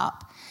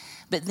stop.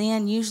 But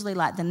then usually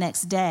like the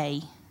next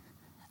day,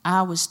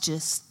 I was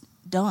just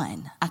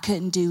done. I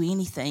couldn't do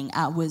anything.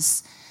 I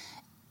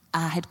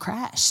had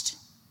crashed.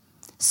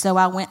 So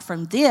I went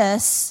from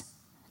this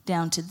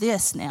down to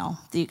this now,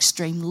 the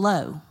extreme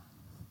low.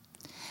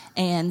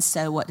 And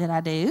so what did I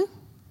do?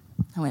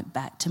 I went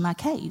back to my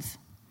cave.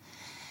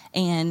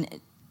 And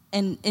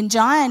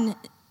John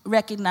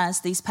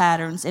recognized these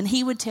patterns, and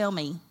he would tell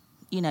me,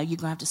 you're going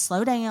to have to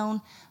slow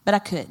down, but I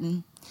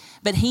couldn't.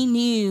 But he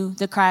knew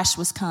the crash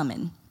was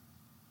coming,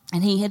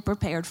 and he had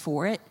prepared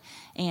for it,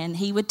 and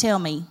he would tell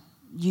me,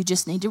 you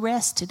just need to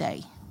rest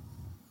today.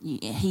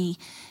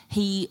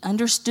 He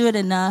understood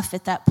enough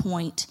at that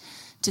point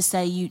to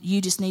say,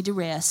 you just need to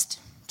rest.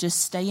 Just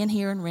stay in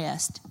here and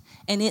rest.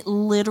 And it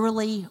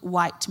literally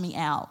wiped me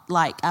out.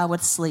 Like I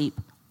would sleep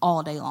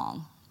all day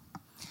long.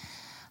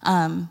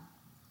 I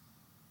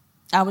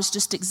was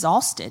just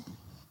exhausted.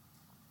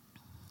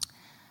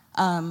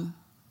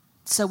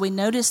 So we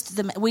noticed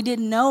we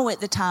didn't know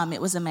at the time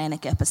it was a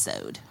manic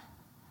episode.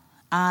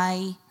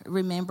 I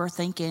remember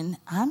thinking,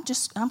 I'm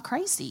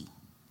crazy.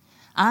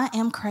 I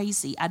am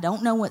crazy. I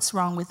don't know what's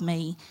wrong with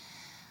me,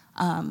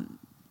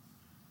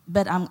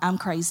 but I'm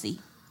crazy.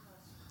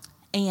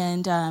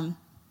 And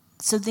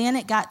so then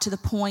it got to the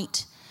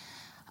point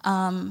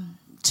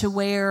to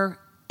where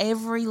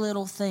every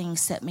little thing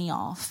set me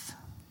off.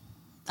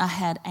 I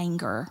had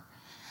anger.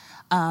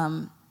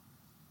 And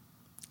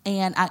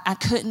I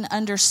couldn't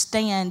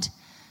understand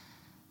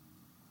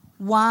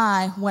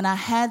why, when I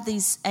had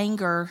these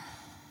anger,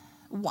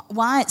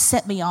 why it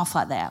set me off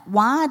like that.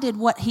 Why did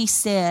what he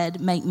said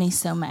make me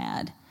so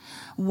mad?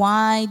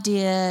 Why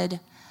did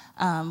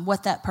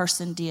what that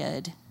person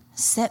did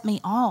set me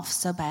off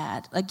so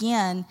bad?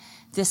 Again,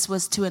 this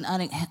was to an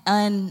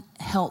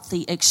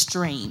unhealthy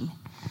extreme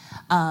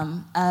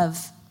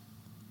of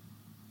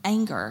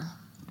anger,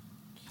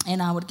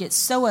 and I would get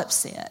so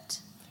upset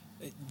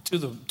to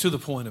the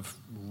point of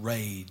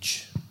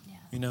rage.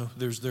 Yeah.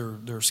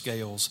 There are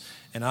scales,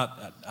 and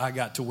I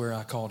got to where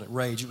I called it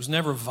rage. It was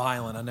never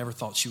violent. I never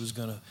thought she was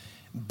going to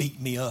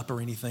beat me up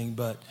or anything,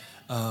 but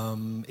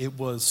it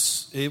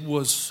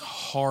was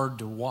hard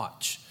to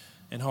watch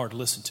and hard to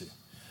listen to.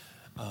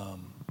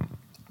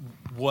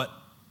 What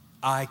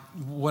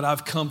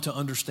I've come to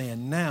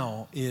understand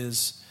now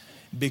is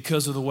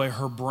because of the way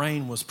her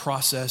brain was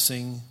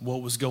processing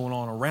what was going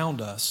on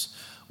around us,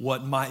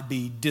 what might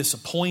be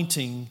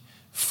disappointing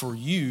for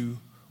you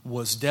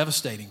was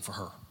devastating for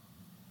her.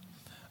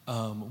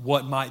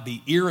 What might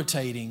be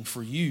irritating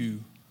for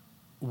you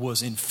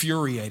was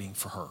infuriating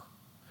for her.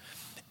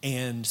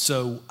 And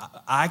so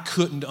I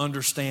couldn't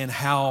understand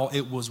how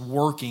it was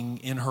working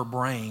in her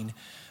brain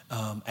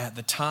at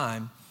the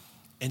time.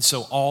 And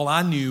so all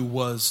I knew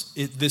was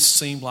this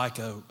seemed like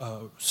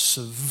a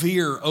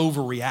severe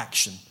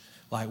overreaction.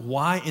 Like,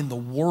 why in the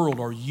world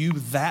are you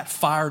that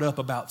fired up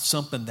about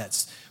something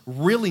that's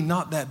really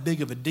not that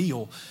big of a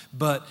deal?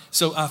 But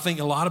so I think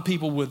a lot of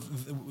people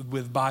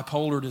with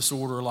bipolar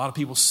disorder, a lot of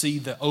people see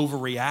the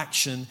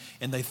overreaction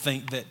and they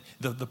think that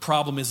the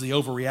problem is the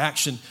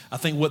overreaction. I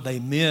think what they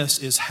miss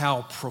is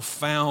how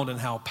profound and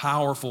how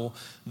powerful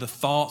the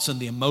thoughts and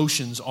the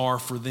emotions are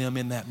for them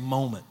in that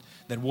moment.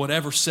 That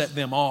whatever set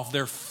them off,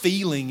 they're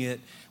feeling it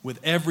with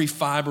every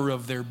fiber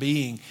of their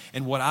being.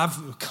 And what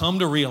I've come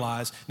to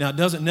realize, now it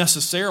doesn't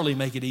necessarily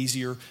make it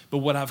easier, but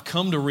what I've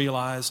come to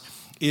realize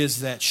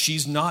is that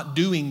she's not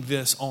doing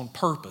this on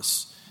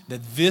purpose,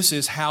 that this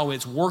is how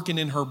it's working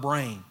in her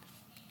brain.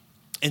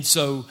 And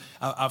so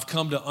I've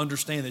come to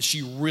understand that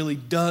she really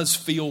does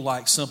feel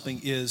like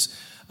something is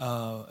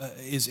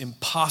is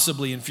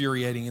impossibly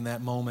infuriating in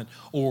that moment,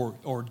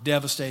 or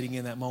devastating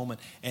in that moment,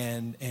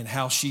 and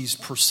how she's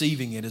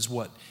perceiving it is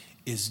what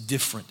is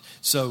different.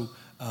 So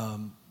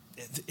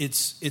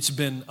it's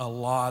been a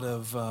lot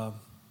of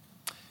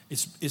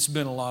it's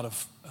been a lot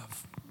of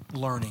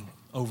learning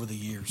over the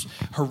years.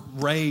 Her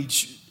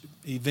rage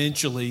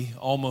eventually,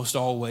 almost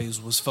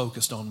always, was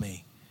focused on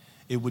me.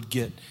 It would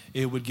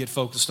get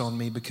focused on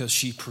me because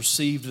she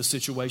perceived the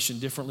situation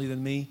differently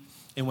than me,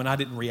 and when I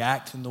didn't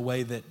react in the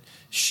way that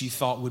she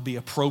thought would be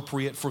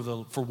appropriate for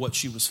what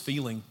she was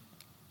feeling,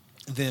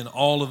 then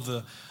all of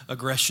the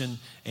aggression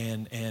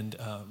and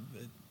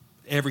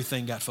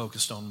everything got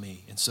focused on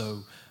me. And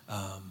so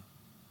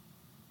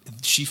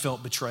she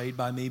felt betrayed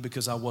by me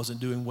because I wasn't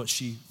doing what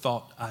she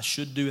thought I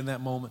should do in that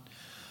moment.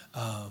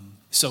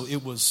 So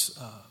it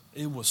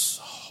was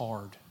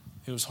hard.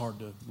 It was hard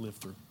to live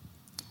through.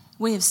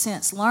 We have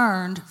since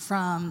learned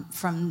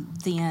from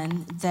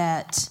then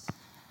that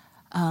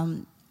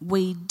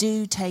we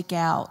do take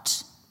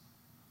out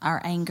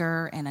our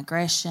anger and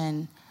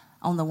aggression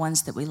on the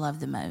ones that we love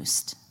the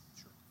most.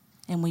 Sure.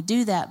 And we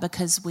do that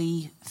because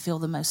we feel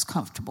the most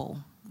comfortable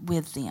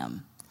with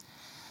them.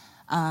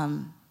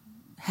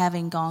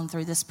 Having gone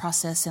through this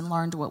process and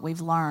learned what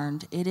we've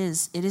learned, it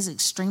is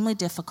extremely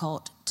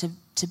difficult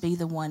to be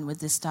the one with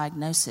this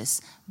diagnosis,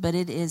 but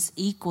it is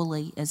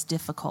equally as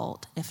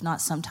difficult, if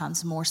not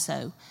sometimes more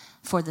so,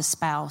 for the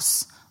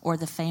spouse or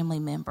the family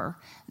member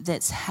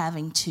that's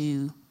having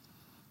to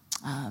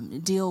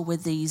deal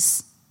with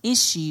these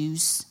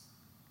issues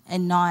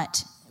and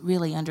not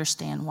really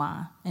understand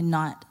why, and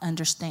not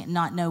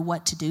know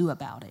what to do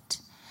about it.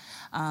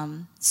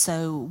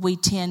 So we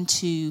tend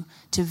to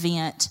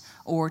vent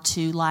or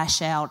to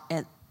lash out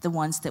at the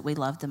ones that we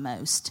love the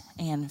most.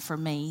 And for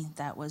me,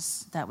 that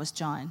was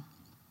John.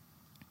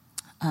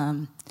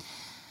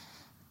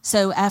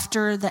 So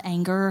after the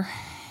anger,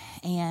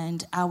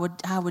 and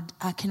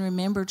I can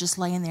remember just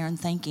laying there and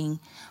thinking,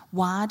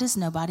 why does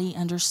nobody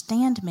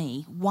understand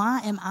me? Why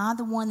am I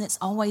the one that's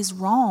always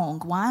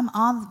wrong? Why am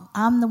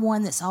I'm the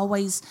one that's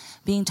always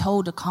being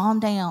told to calm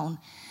down?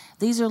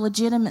 These are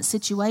legitimate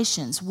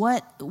situations.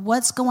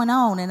 What's going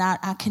on? And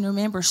I can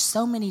remember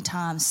so many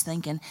times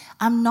thinking,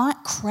 I'm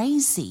not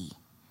crazy.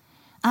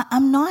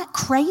 I'm not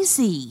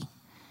crazy.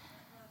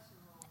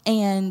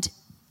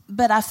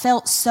 But I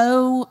felt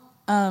so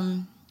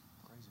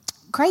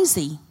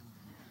crazy.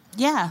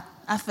 Yeah,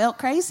 I felt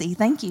crazy.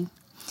 Thank you.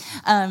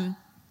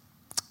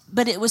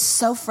 But it was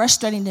so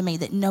frustrating to me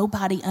that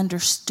nobody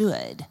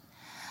understood.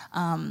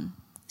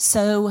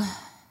 So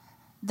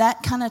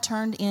that kind of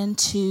turned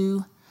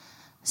into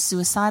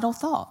suicidal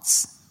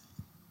thoughts.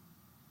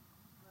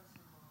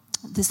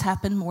 This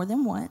happened more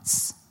than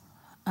once.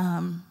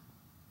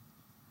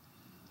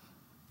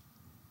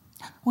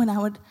 When I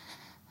would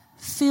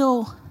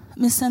feel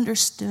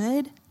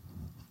misunderstood,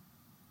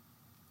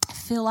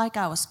 feel like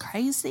I was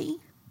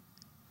crazy.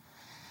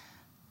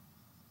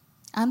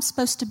 I'm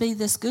supposed to be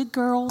this good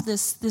girl,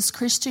 this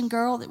Christian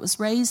girl that was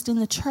raised in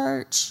the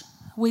church.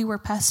 We were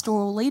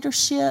pastoral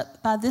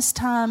leadership. By this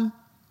time,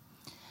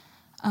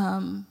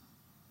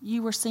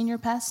 you were senior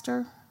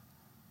pastor.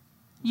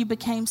 You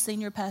became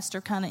senior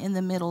pastor kind of in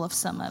the middle of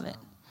some of it.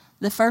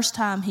 The first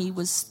time he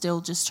was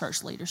still just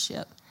church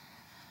leadership.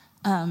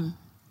 The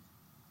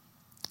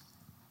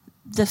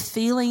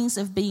feelings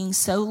of being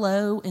so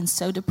low and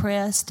so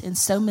depressed and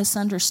so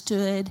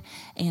misunderstood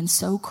and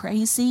so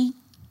crazy,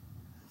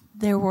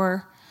 there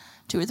were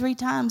 2 or 3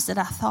 times that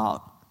I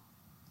thought,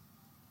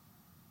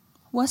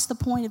 what's the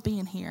point of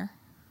being here?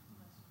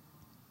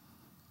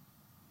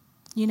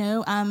 You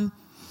know, I'm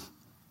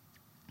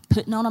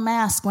putting on a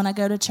mask when I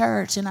go to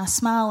church, and I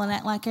smile and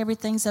act like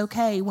everything's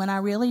okay when I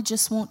really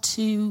just want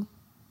to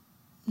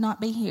not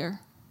be here.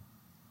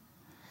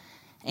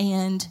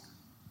 And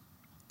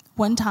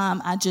one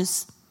time I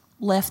just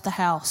left the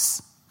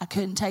house. I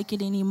couldn't take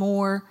it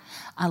anymore.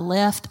 I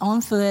left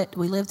on foot.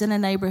 We lived in a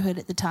neighborhood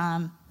at the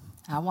time.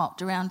 I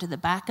walked around to the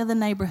back of the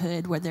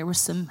neighborhood where there were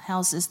some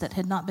houses that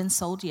had not been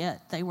sold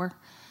yet. They were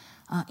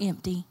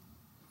empty.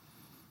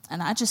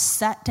 And I just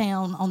sat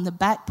down on the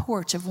back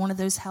porch of one of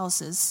those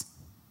houses,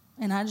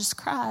 and I just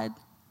cried.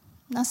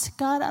 And I said,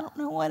 God, I don't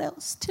know what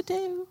else to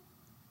do.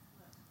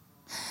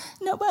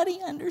 Nobody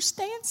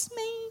understands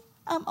me.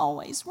 I'm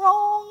always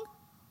wrong.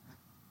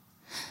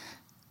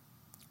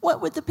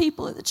 What would the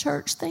people of the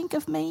church think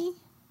of me?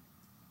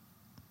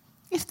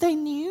 If they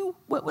knew,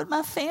 what would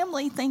my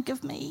family think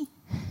of me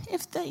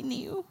if they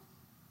knew?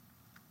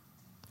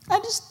 I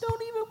just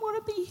don't even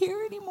want to be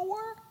here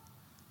anymore.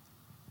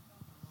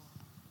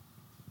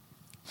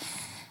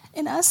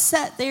 And I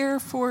sat there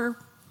for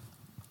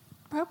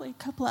probably a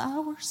couple of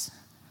hours.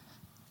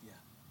 Yeah.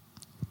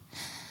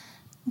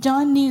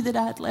 John knew that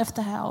I had left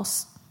the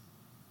house.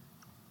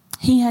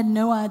 He had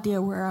no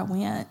idea where I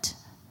went.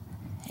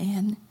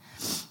 And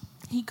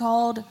he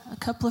called a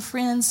couple of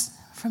friends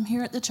from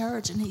here at the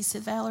church, and he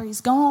said,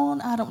 Valerie's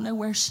gone. I don't know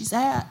where she's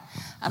at.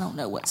 I don't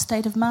know what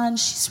state of mind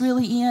she's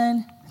really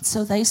in.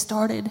 So they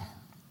started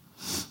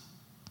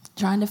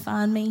trying to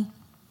find me.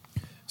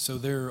 So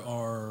there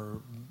are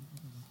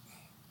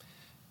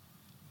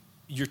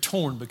you're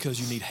torn because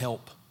you need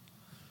help.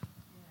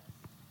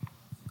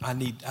 I'm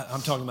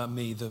talking about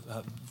me,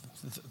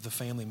 the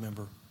family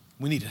member.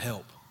 We needed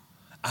help.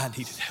 I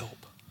needed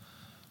help.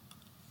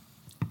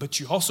 But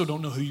you also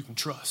don't know who you can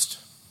trust.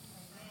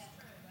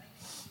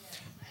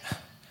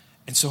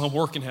 And so I'm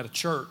working at a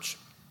church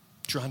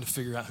trying to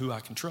figure out who I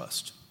can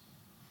trust.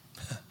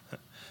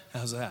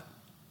 How's that?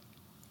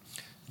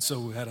 And so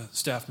we had a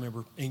staff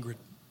member, Ingrid,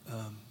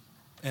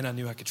 and I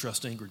knew I could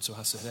trust Ingrid. So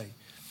I said, hey,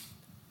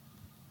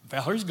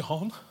 Valerie's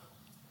gone.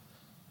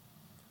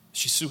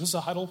 She's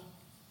suicidal.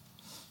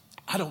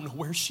 I don't know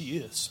where she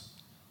is.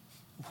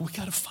 We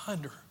got to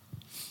find her.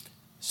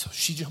 So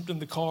she jumped in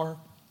the car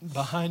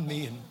behind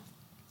me,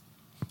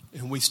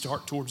 and we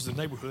start towards the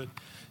neighborhood.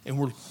 And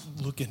we're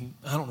looking,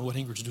 I don't know what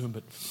Ingrid's doing,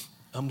 but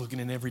I'm looking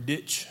in every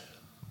ditch,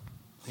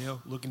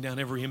 looking down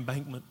every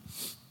embankment.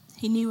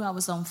 He knew I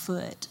was on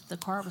foot. The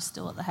car was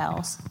still at the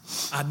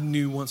house. I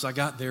knew once I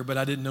got there, but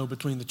I didn't know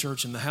between the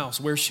church and the house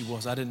where she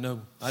was. I didn't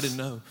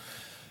know.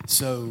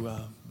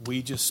 So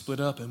we just split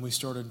up and we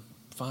started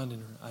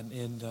finding her,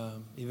 and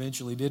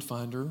eventually did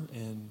find her,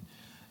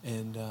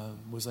 and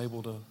was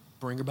able to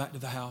bring her back to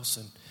the house,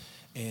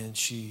 and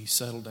she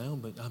settled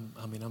down. But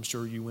I'm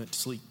sure you went to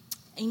sleep.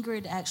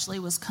 Ingrid actually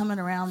was coming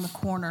around the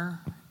corner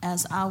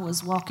as I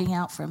was walking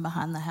out from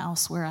behind the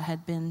house where I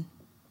had been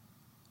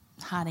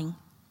hiding.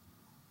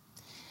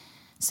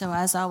 So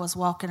as I was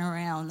walking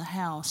around the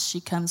house, she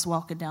comes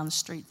walking down the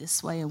street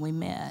this way, and we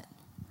met.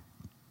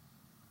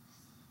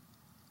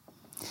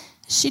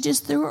 She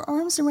just threw her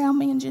arms around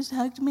me and just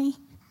hugged me.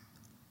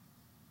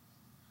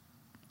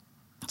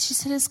 She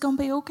said, it's going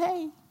to be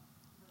okay.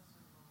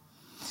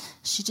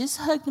 She just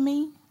hugged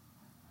me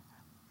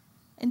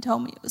and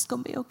told me it was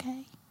going to be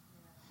okay.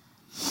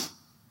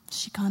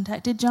 She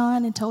contacted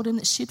John and told him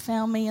that she'd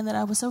found me and that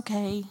I was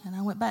okay. And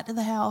I went back to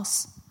the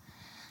house.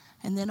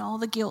 And then all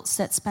the guilt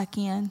sets back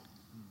in.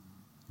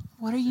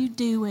 What are you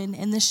doing?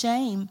 And the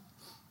shame.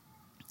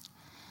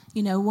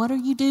 What are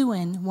you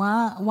doing?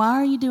 Why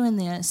are you doing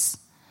this?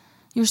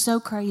 You're so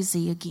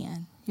crazy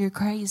again. You're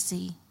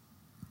crazy.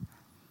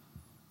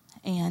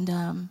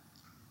 And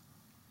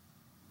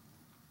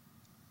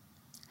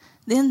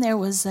then there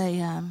was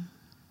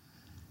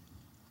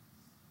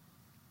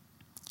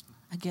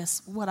I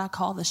guess what I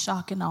call the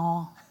shock and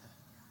awe.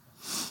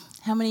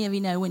 How many of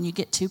you know when you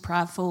get too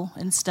prideful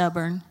and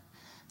stubborn,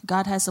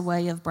 God has a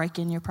way of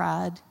breaking your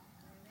pride?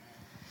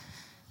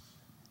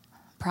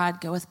 Pride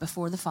goeth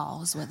before the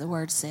fall is what the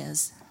word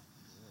says.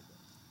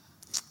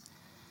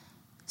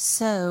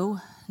 So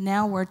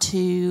now we're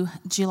to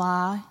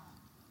July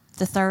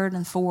the 3rd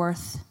and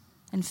 4th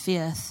and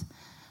 5th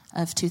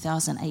of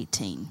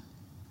 2018.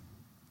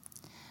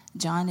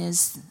 John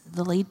is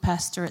the lead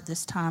pastor at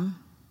this time.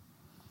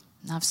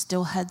 And I've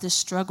still had this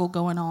struggle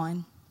going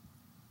on.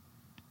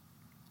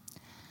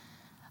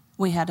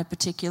 We had a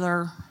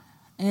particular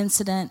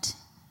incident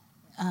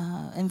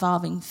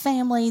involving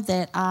family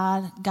that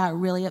I got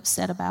really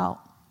upset about.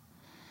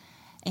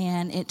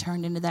 And it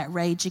turned into that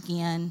rage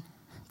again.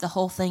 The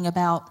whole thing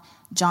about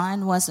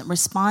John wasn't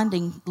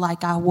responding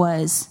like I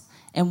was.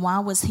 And why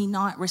was he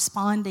not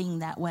responding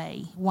that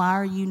way? Why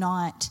are you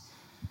not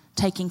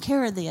taking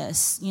care of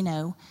this,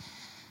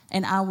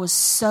 And I was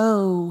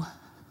so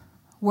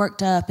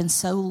worked up and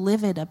so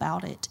livid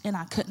about it, and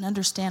I couldn't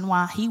understand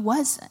why he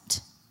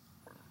wasn't.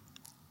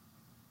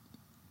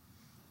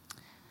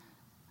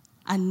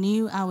 I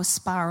knew I was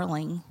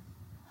spiraling,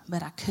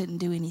 but I couldn't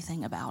do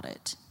anything about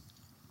it.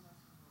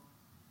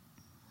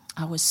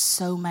 I was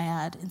so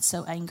mad and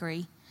so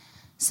angry,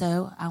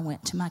 so I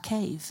went to my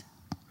cave.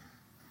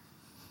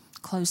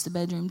 Closed the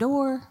bedroom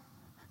door.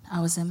 I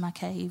was in my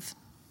cave.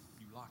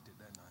 You locked it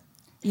that night?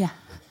 Yeah.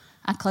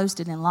 I closed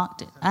it and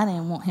locked it. I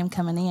didn't want him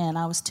coming in.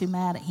 I was too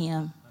mad at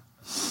him.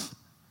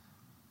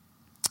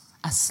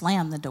 I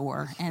slammed the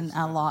door and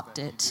I locked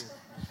it.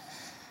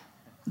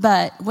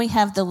 But we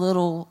have the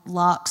little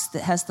locks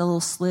that has the little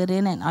slit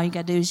in it. And all you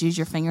got to do is use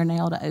your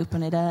fingernail to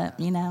open it up,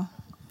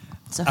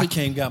 So I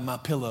came got my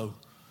pillow.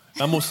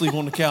 I'm going to sleep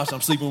on the couch.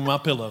 I'm sleeping with my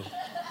pillow.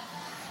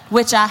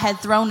 Which I had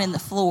thrown in the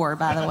floor,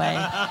 by the way.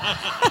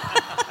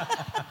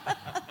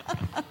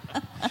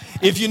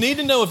 If you need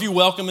to know if you're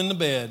welcome in the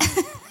bed,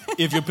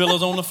 if your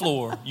pillow's on the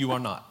floor, you are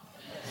not.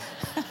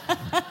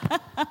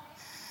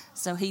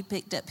 So he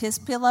picked up his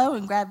pillow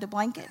and grabbed a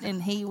blanket,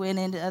 and he went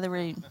into the other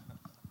room.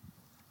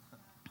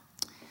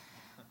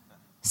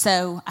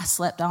 So I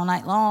slept all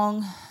night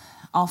long,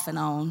 off and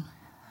on.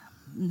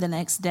 The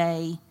next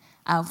day,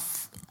 a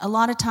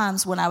lot of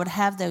times when I would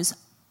have those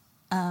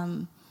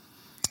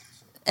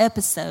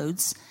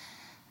episodes,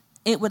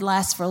 it would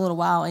last for a little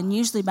while, and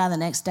usually by the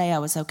next day I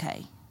was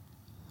okay.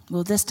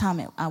 Well, this time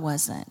I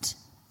wasn't.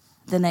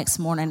 The next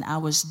morning I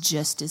was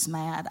just as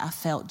mad. I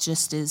felt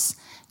just as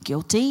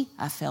guilty.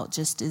 I felt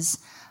just as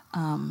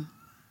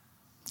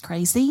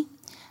crazy.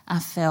 I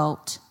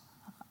felt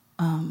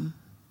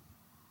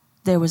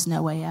there was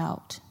no way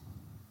out.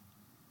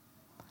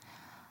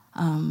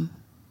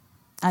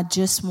 I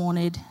just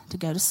wanted to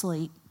go to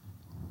sleep,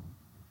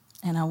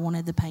 and I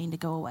wanted the pain to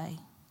go away.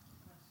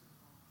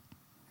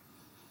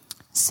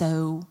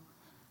 So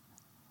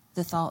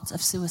the thoughts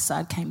of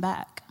suicide came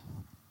back.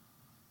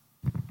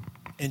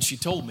 And she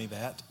told me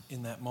that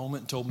in that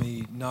moment, told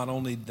me not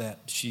only that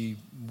she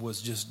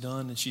was just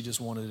done and she just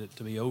wanted it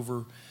to be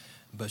over,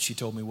 but she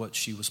told me what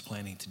she was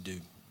planning to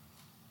do.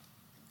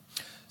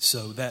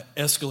 So that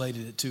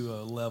escalated it to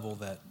a level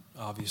that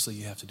obviously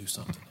you have to do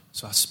something.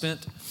 So I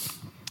spent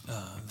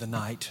the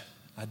night.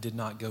 I did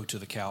not go to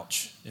the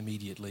couch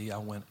immediately. I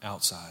went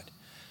outside.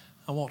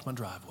 I walked my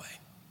driveway.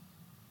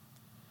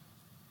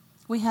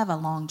 We have a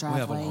long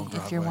driveway,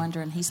 if you're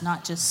wondering. He's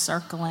not just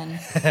circling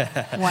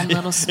one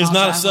little small It's not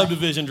driveway. a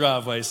subdivision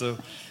driveway. So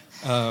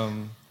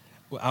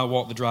I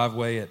walked the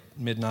driveway at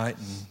midnight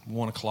and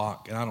 1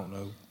 o'clock, and I don't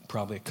know,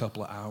 probably a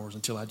couple of hours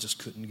until I just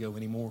couldn't go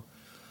anymore.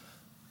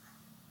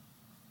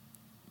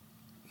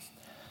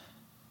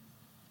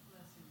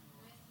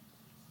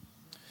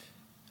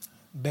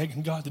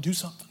 Begging God to do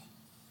something.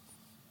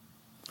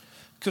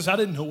 Because I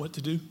didn't know what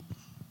to do.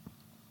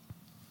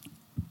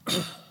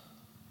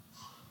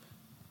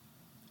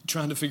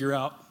 Trying to figure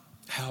out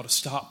how to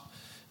stop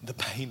the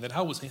pain that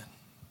I was in.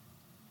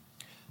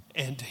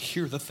 And to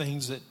hear the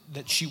things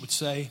that she would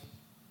say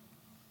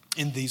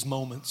in these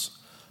moments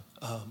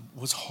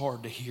was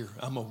hard to hear.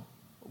 I'm a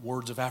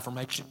words of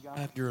affirmation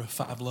guy. You're a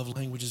 5 love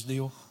languages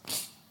deal,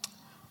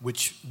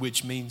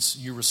 which means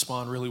you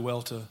respond really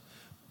well to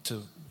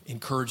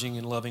encouraging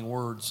and loving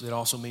words. It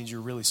also means you're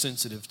really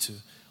sensitive to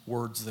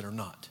words that are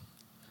not.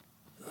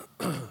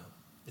 And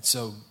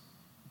so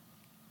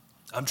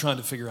I'm trying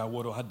to figure out,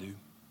 what do I do?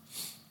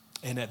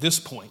 And at this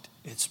point,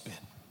 it's been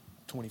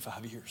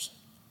 25 years.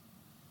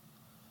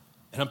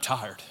 And I'm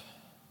tired.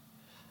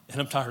 And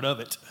I'm tired of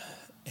it.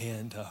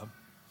 And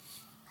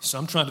so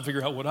I'm trying to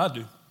figure out what I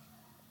do.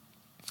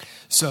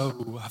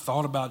 So I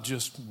thought about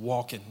just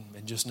walking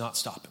and just not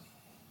stopping.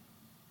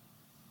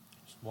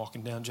 Just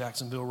walking down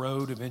Jacksonville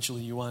Road.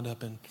 Eventually you wind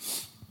up in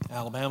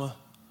Alabama.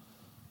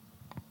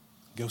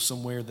 Go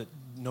somewhere that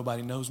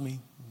nobody knows me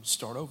and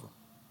start over.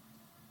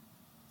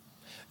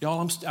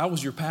 Y'all, I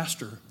was your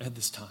pastor at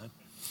this time.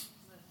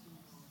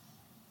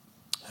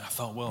 And I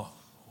thought, well,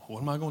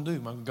 what am I going to do?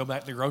 Am I going to go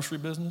back to the grocery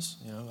business?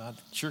 You know, I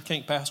sure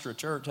can't pastor a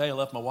church. Hey, I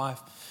left my wife,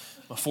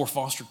 my 4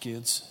 foster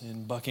kids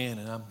in Buchanan,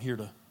 and I'm here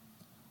to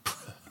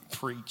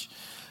preach.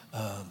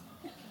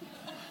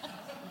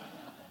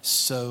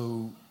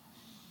 So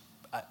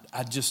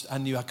I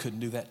knew I couldn't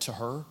do that to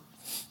her.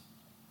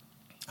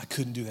 I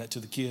couldn't do that to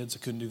the kids. I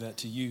couldn't do that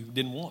to you.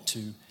 Didn't want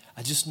to.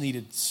 I just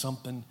needed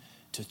something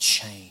to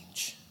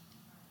change.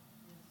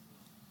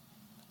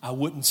 I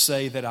wouldn't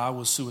say that I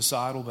was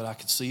suicidal, but I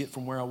could see it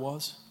from where I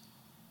was.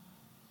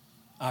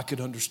 I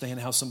could understand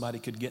how somebody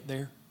could get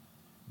there,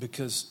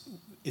 because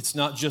it's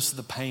not just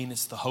the pain,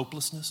 it's the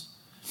hopelessness.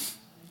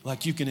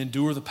 Like, you can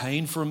endure the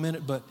pain for a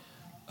minute, but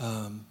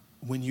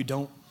when you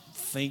don't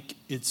think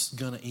it's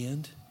going to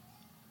end,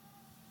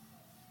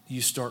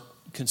 you start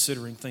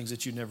considering things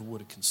that you never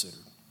would have considered.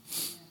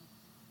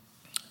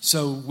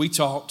 So we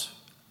talked.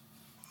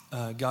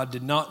 God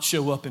did not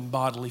show up in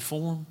bodily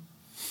form.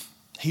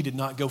 He did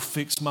not go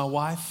fix my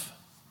wife.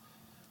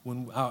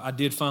 When I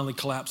did finally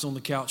collapse on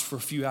the couch for a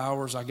few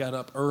hours, I got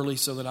up early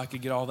so that I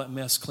could get all that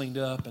mess cleaned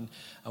up and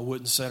I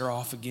wouldn't set her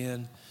off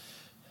again.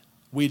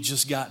 We had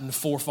just gotten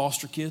 4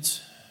 foster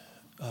kids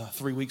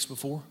 3 weeks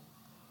before.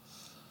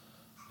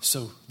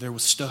 So there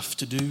was stuff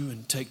to do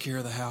and take care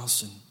of the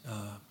house. And,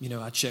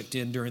 I checked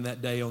in during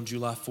that day on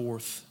July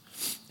 4th,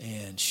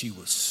 and she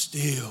was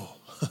still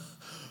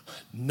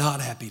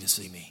not happy to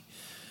see me.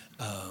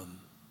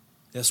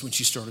 That's when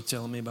she started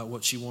telling me about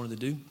what she wanted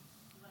to do.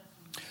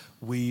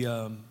 We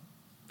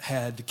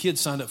had the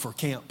kids signed up for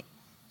camp.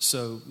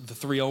 So the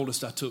 3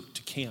 oldest I took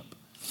to camp.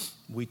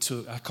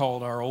 I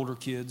called our older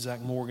kid,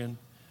 Zach Morgan,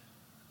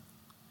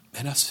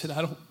 and I said,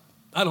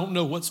 I don't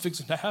know what's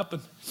fixing to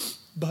happen,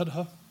 but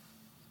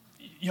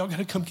y'all got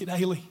to come get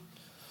Haley.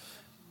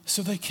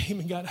 So they came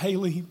and got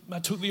Haley. I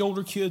took the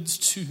older kids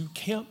to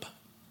camp,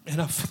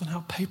 and I'm filling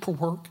out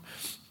paperwork,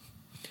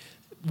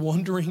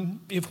 wondering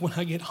if when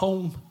I get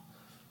home,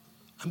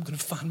 I'm going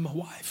to find my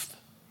wife.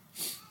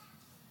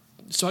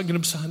 So I get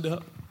them signed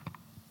up,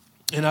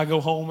 and I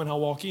go home, and I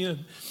walk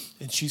in,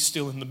 and she's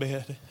still in the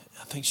bed.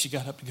 I think she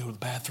got up to go to the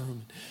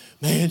bathroom.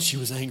 Man, she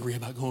was angry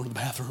about going to the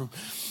bathroom.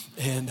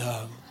 And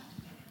I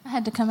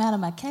had to come out of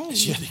my cage.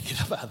 She had to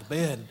get up out of the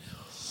bed.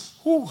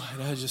 Whew,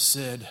 and I just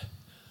said,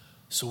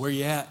 so where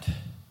you at?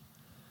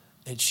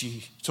 And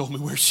she told me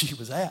where she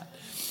was at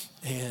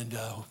and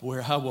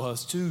where I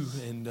was too.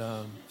 And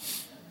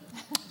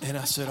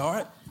I said, all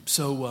right,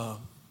 so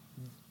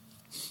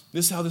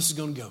this is how this is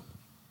going to go.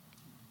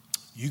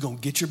 You're going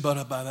to get your butt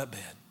up out of that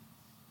bed.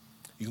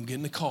 You're going to get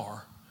in the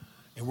car,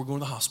 and we're going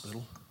to the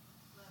hospital.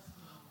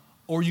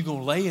 Or you're going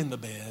to lay in the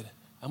bed.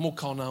 I'm going to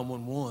call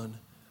 911,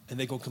 and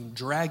they're going to come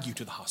drag you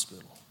to the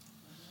hospital.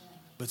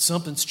 But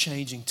something's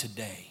changing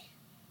today.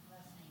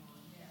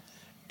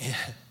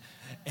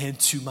 And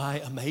to my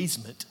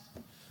amazement,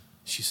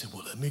 she said,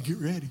 well, let me get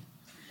ready.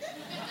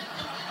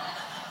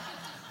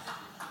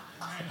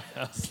 I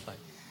was like,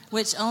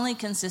 which only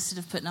consisted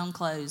of putting on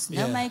clothes.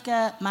 No Yeah.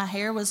 makeup. My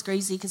hair was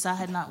greasy because I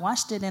had not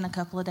washed it in a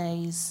couple of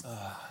days.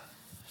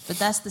 But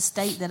that's the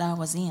state that I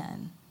was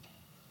in.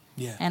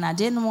 Yeah. And I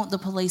didn't want the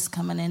police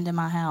coming into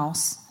my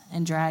house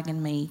and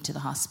dragging me to the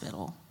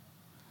hospital.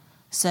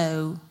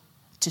 So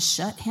to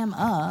shut him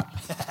up,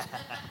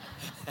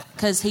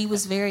 because he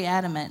was very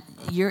adamant,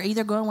 you're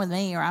either going with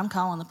me or I'm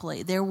calling the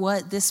police.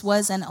 This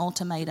was an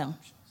ultimatum.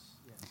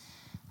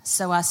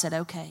 So I said,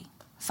 okay,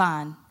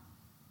 fine.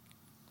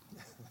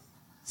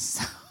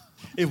 So,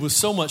 It was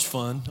so much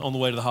fun on the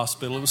way to the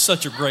hospital. It was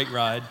such a great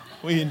ride.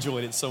 We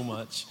enjoyed it so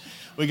much.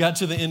 We got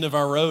to the end of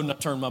our road, and I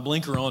turned my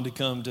blinker on to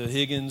come to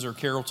Higgins or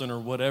Carrollton or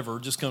whatever,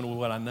 just come to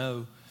what I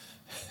know.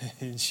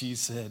 And she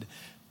said,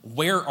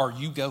 "Where are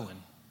you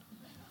going?"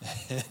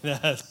 And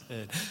I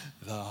said,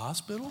 "The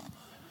hospital."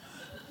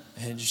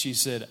 And she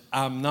said,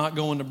 "I'm not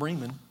going to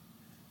Bremen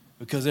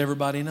because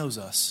everybody knows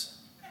us."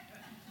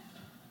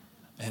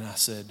 And I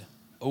said,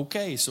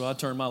 "Okay." So I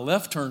turned my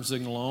left turn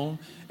signal on,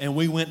 and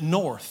we went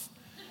north.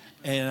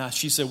 And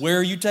she said, "Where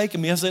are you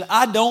taking me?" I said,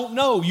 "I don't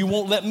know. You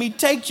won't let me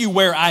take you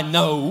where I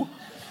know.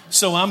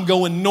 So I'm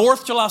going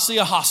north till I see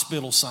a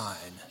hospital sign."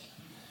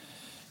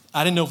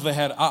 I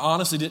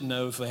honestly didn't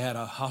know if they had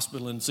a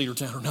hospital in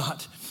Cedartown or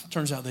not.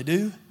 Turns out they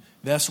do.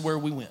 That's where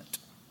we went.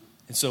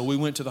 And so we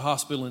went to the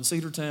hospital in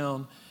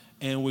Cedartown,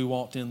 and we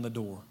walked in the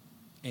door.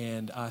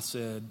 And I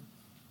said,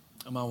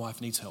 "My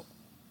wife needs help.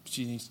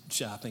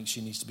 I think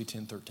she needs to be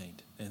 1013.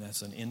 And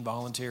that's an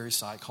involuntary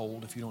psych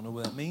hold, if you don't know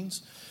what that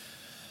means.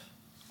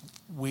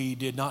 We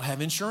did not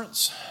have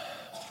insurance,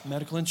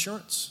 medical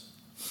insurance.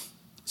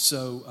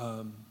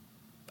 So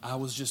I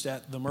was just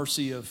at the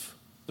mercy of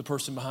the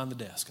person behind the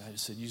desk. I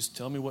just said, "You just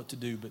tell me what to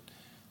do, but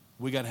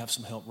we got to have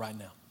some help right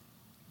now."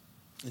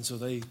 And so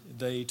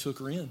they took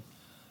her in.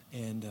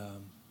 And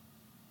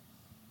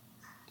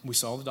we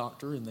saw the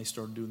doctor, and they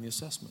started doing the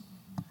assessment.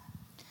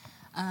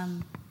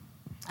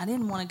 I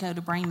didn't want to go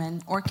to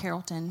Bremen or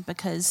Carrollton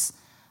because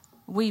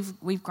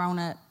we've grown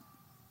up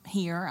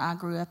here. I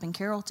grew up in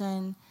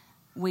Carrollton.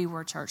 We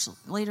were church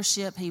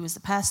leadership. He was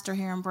the pastor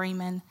here in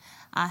Bremen.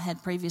 I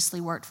had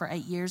previously worked for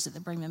 8 years at the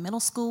Bremen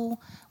Middle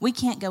School. We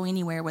can't go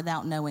anywhere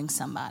without knowing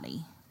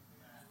somebody.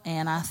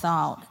 And I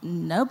thought,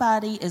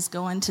 nobody is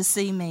going to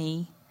see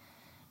me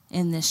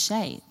in this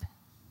shape.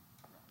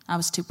 I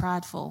was too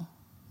prideful.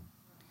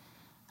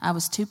 I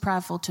was too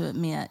prideful to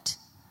admit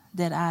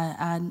that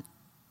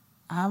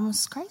I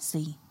was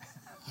crazy.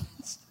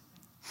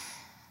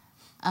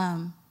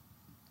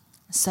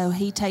 So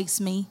he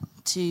takes me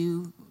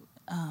to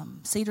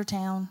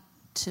Cedartown,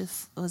 to,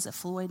 was it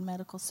Floyd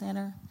Medical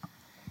Center?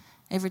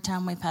 Every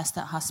time we pass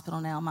that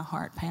hospital now, my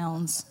heart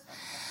pounds.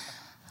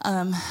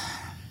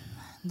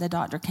 The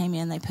doctor came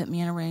in, they put me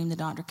in a room. The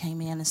doctor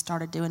came in and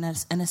started doing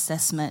an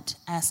assessment,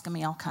 asking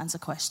me all kinds of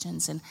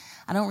questions. And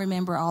I don't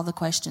remember all the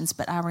questions,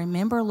 but I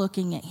remember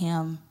looking at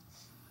him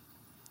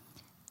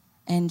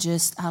and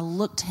I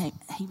looked him,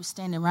 he was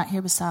standing right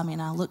here beside me,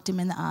 and I looked him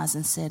in the eyes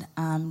and said,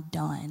 "I'm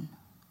done."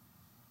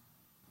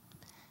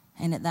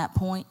 And at that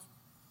point,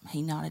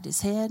 he nodded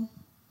his head.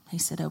 He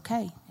said,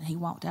 "Okay," and he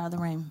walked out of the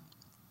room.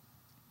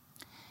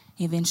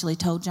 He eventually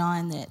told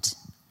John that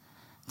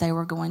they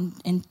were going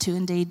into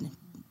indeed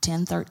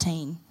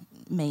 1013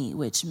 me,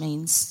 which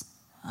means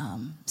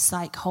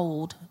psych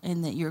hold,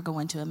 and that you're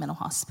going to a mental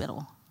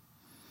hospital.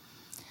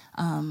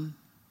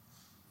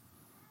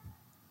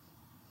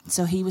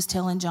 So he was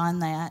telling John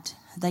that.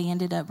 They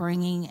ended up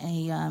bringing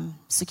a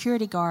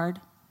security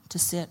guard to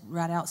sit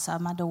right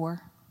outside my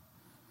door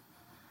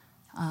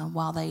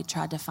while they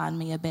tried to find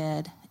me a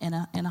bed in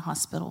a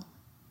hospital,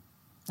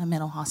 a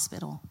mental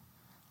hospital.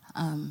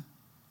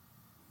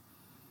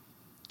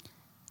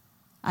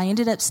 I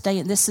ended up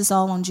staying, this is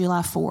all on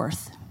July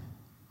 4th,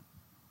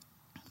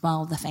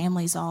 while the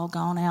family's all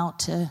gone out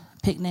to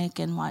picnic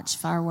and watch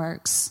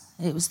fireworks.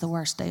 It was the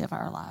worst day of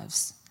our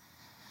lives.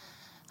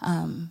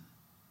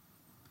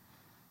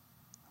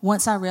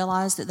 Once I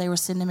realized that they were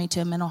sending me to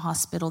a mental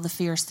hospital, the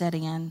fear set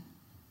in,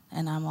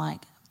 and I'm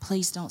like,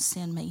 "Please don't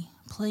send me.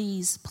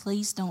 Please,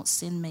 please don't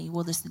send me."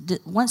 Well,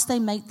 once they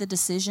make the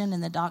decision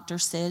and the doctor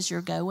says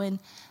you're going,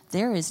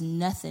 there is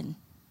nothing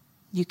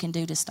you can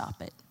do to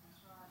stop it.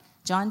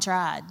 John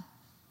tried.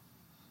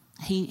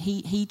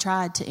 He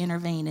tried to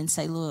intervene and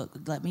say, "Look,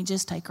 let me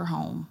just take her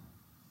home."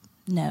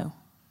 No.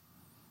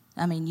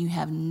 I mean, you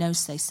have no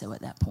say-so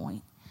at that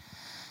point.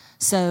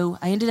 So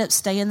I ended up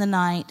staying the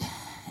night,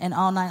 and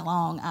all night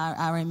long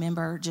I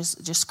remember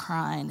just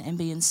crying and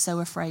being so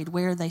afraid.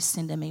 Where are they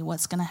sending me?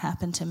 What's going to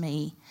happen to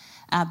me?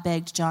 I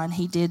begged John.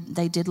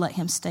 They did let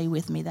him stay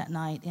with me that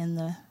night in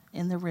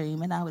the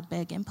room, and I would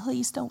beg him,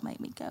 "Please don't make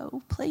me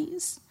go.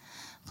 Please.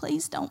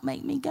 Please don't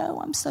make me go.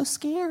 I'm so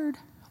scared.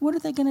 What are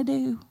they going to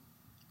do?"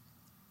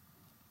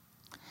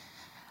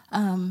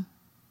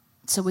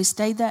 So we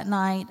stayed that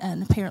night,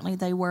 and apparently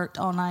they worked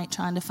all night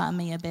trying to find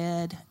me a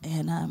bed.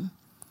 And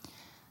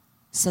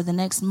so the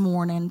next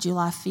morning,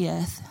 July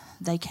 5th,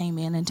 they came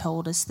in and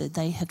told us that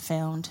they had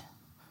found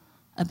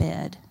a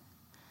bed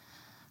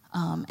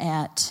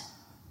at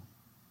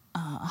a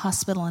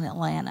hospital in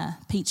Atlanta,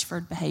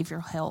 Peachford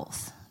Behavioral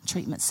Health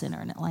treatment center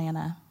in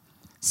Atlanta.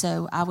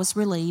 So I was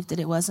relieved that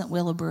it wasn't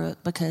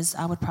Willowbrook because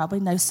I would probably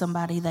know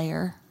somebody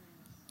there.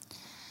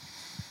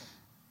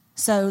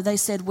 So they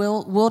said,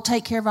 we'll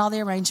take care of all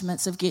the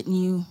arrangements of getting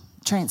you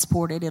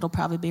transported. It'll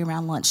probably be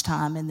around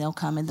lunchtime, and they'll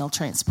come and they'll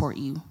transport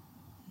you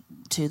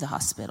to the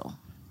hospital.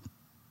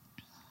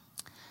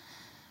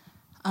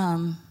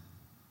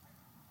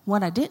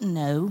 What I didn't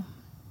know,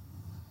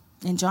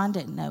 and John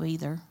didn't know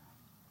either,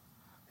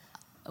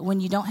 when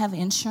you don't have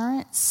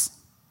insurance,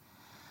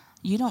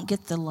 you don't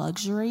get the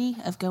luxury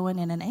of going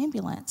in an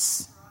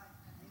ambulance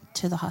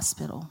to the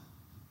hospital.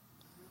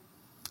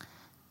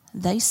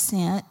 They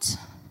sent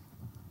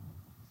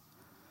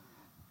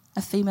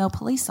a female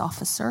police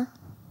officer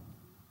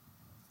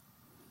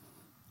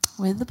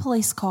with the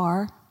police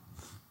car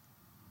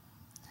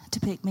to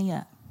pick me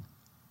up.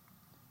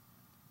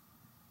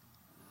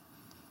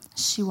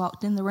 She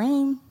walked in the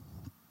room.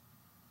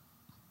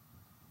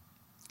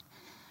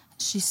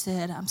 She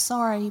said, "I'm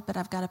sorry, but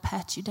I've got to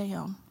pat you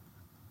down."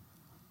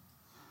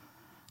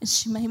 And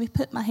she made me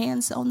put my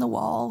hands on the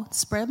wall,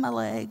 spread my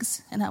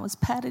legs, and I was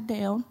patted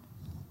down.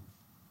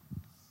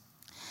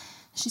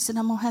 She said,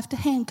 "I'm going to have to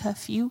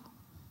handcuff you."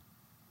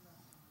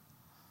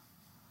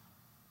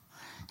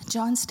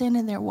 John's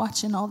standing there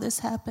watching all this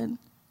happen.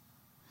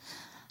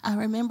 I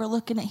remember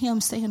looking at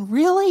him saying,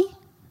 "Really?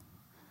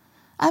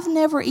 I've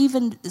never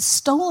even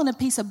stolen a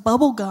piece of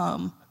bubble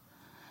gum,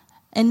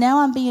 and now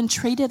I'm being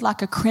treated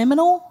like a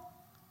criminal?"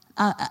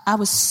 I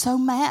was so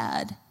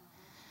mad.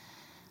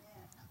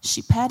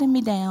 She patted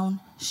me down.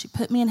 She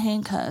put me in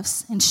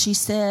handcuffs, and she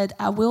said,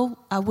 I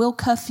will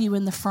cuff you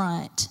in the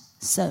front,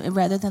 so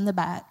rather than the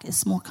back.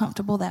 It's more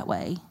comfortable that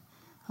way."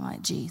 I'm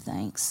like, "Gee,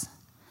 thanks."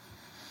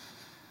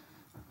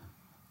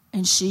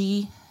 And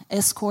she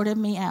escorted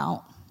me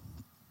out.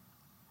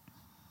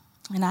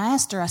 And I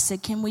asked her, I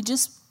said, "Can we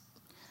just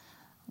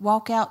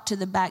walk out to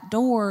the back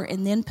door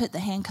and then put the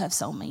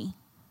handcuffs on me?"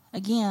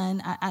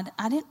 Again,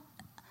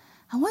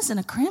 I wasn't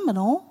a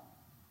criminal.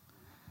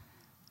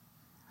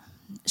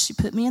 She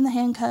put me in the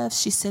handcuffs.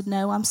 She said,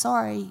 "No, I'm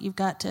sorry. You've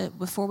got to,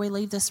 before we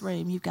leave this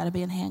room, you've got to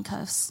be in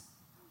handcuffs.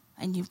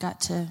 And you've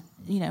got to,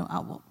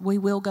 we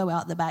will go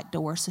out the back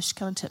door." So she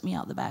kind of took me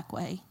out the back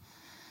way.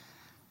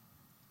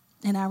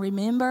 And I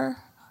remember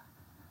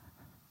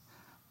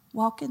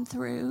walking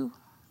through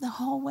the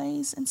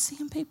hallways and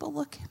seeing people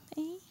look at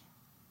me.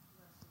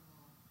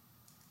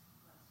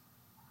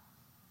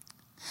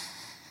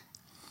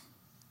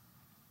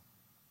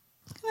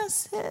 And I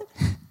said,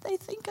 "They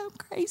think I'm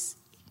crazy.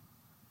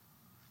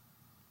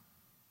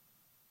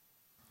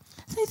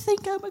 They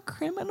think I'm a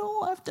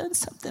criminal. I've done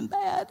something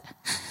bad.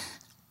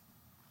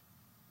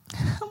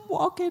 I'm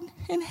walking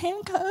in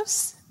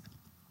handcuffs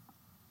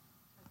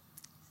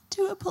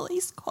to a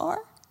police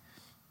car."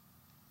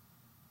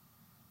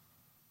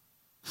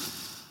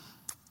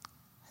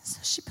 So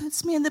she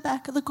puts me in the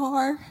back of the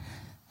car.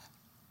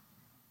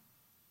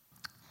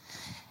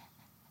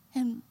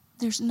 And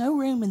there's no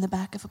room in the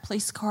back of a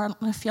police car. I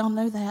don't know if y'all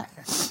know that.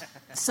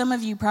 Some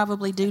of you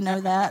probably do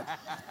know that.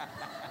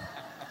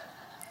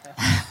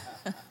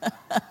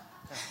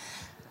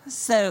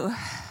 So,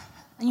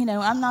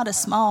 I'm not a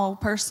small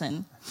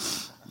person,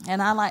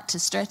 and I like to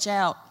stretch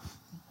out.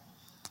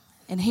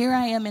 And here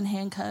I am in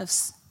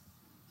handcuffs.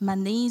 My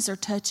knees are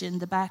touching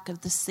the back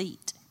of the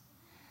seat.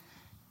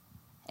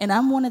 And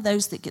I'm one of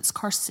those that gets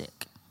car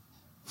sick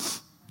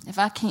if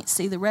I can't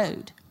see the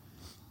road.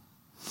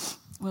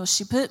 Well,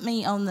 she put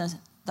me on the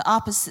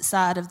opposite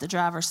side of the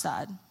driver's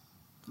side.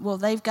 Well,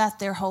 they've got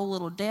their whole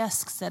little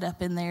desk set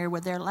up in there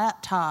with their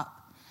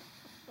laptop,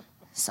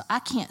 so I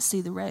can't see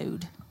the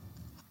road.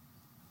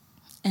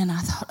 And I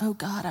thought, "Oh,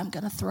 God, I'm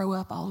going to throw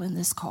up all in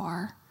this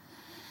car."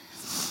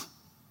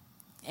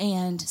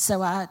 And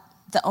so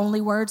the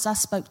only words I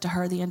spoke to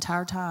her the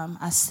entire time,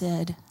 I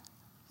said,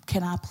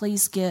 "Can I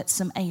please get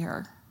some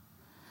air?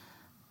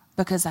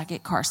 Because I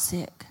get car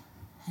sick."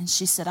 And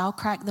she said, "I'll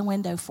crack the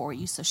window for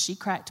you." So she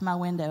cracked my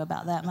window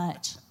about that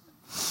much.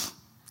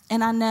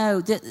 And I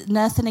know that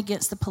nothing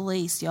against the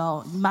police,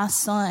 y'all. My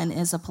son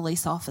is a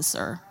police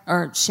officer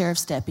or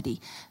sheriff's deputy.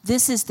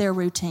 This is their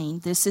routine.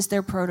 This is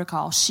their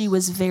protocol. She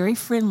was very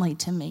friendly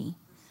to me.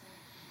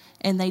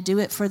 And they do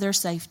it for their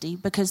safety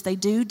because they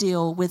do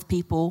deal with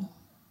people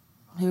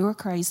who are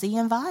crazy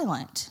and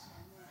violent.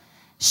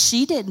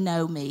 She didn't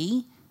know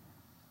me.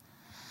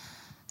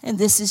 And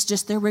this is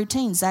just their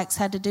routine. Zach's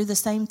had to do the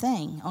same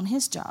thing on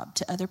his job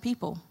to other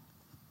people.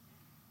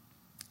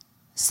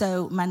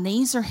 So my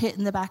knees are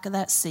hitting the back of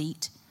that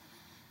seat.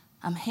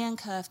 I'm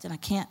handcuffed and I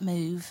can't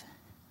move.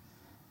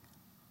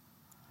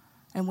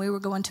 And we were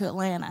going to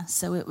Atlanta,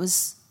 so it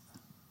was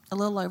a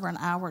little over an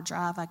hour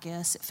drive, I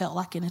guess. It felt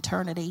like an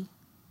eternity.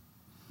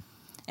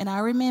 And I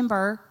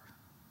remember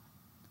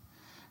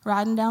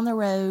riding down the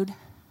road,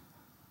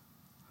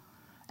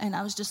 and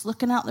I was just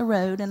looking out the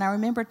road, and I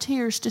remember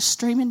tears just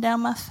streaming down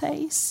my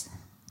face.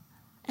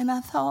 And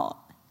I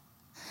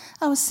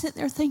was sitting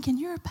there thinking,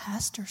 "You're a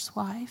pastor's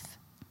wife.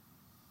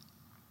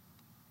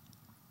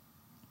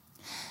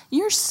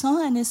 Your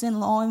son is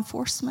in law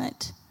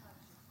enforcement.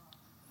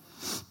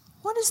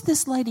 what does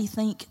this lady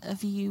think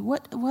of you?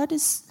 What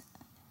is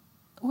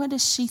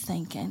she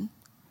thinking?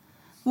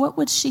 What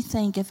would she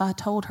think if I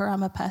told her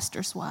I'm a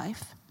pastor's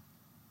wife?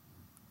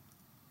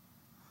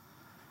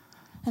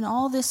 And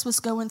all this was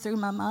going through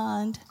my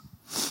mind,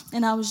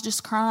 and I was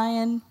just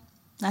crying.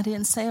 I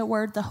didn't say a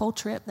word the whole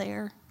trip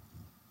there.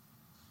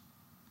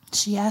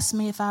 She asked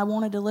me if I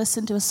wanted to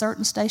listen to a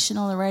certain station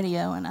on the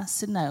radio, and I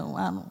said, no,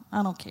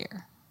 I don't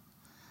care.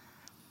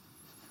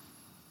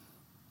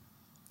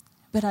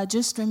 But I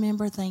just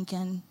remember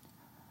thinking,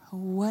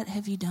 what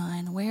have you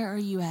done? Where are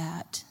you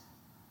at?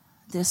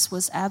 This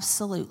was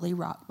absolutely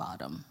rock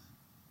bottom.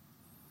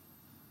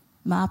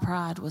 My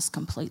pride was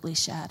completely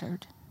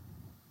shattered.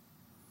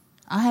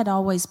 I had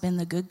always been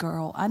the good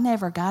girl. I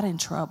never got in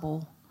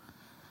trouble.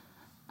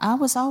 I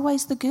was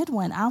always the good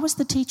one. I was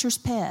the teacher's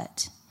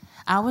pet.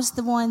 I was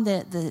the one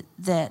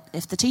that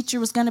if the teacher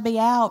was going to be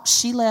out,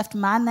 she left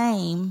my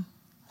name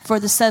for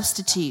the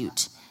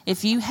substitute.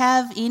 If you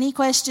have any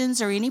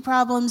questions or any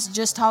problems,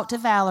 just talk to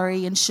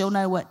Valerie and she'll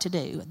know what to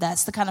do.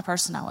 That's the kind of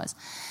person I was.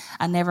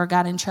 I never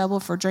got in trouble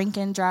for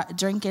drinking,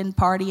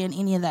 partying,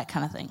 any of that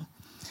kind of thing.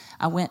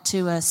 I went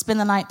to a spend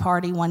the night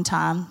party one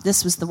time.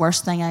 This was the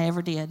worst thing I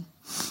ever did.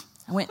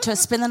 I went to a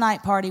spend the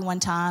night party one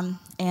time,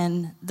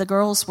 and the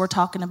girls were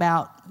talking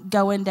about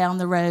going down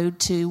the road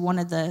to one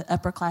of the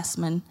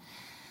upperclassmen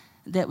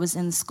that was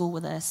in school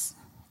with us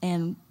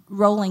and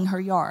rolling her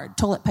yard,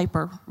 toilet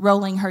paper,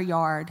 rolling her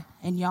yard.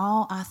 And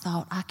y'all, I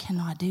thought, I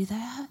cannot do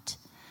that.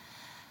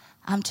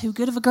 I'm too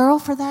good of a girl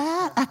for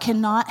that. I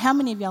cannot. How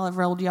many of y'all have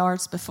rolled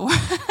yards before?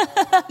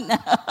 No.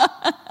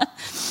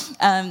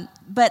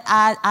 But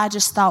I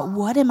just thought,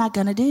 what am I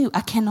going to do?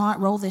 I cannot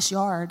roll this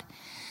yard.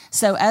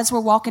 So as we're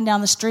walking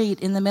down the street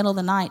in the middle of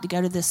the night to go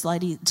to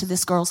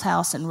this girl's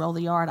house and roll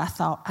the yard, I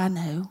thought, I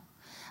know.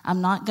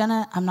 I'm not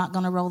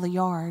gonna roll the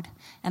yard.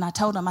 And I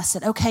told them, I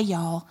said, okay,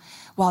 y'all,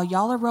 while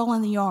y'all are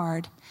rolling the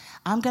yard,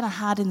 I'm gonna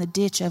hide in the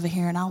ditch over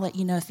here, and I'll let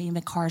you know if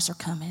any cars are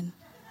coming.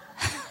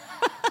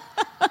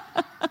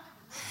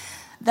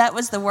 That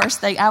was the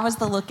worst thing. I was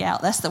the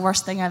lookout. That's the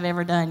worst thing I've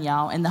ever done,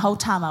 y'all. And the whole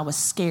time I was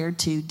scared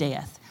to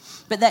death.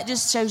 But that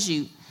just shows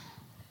you,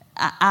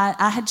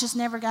 I had just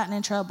never gotten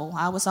in trouble.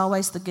 I was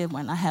always the good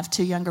one. I have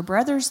 2 younger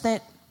brothers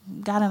that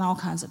got in all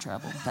kinds of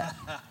trouble, but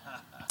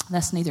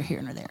that's neither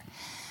here nor there.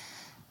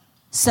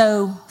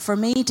 So for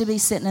me to be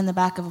sitting in the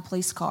back of a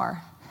police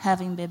car,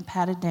 having been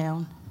patted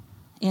down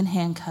in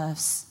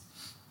handcuffs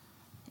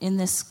in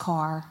this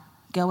car,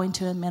 going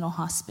to a mental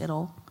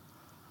hospital,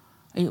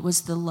 it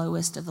was the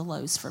lowest of the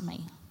lows for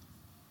me.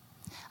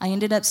 I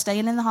ended up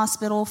staying in the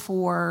hospital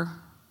for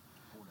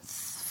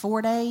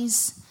 4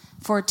 days.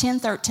 For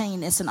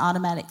 1013, it's an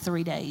automatic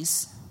 3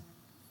 days.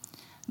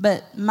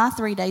 But my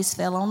 3 days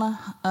fell on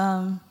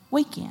a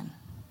weekend.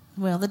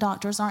 Well, the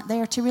doctors aren't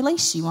there to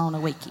release you on a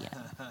weekend.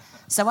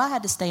 So I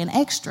had to stay an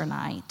extra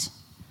night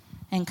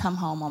and come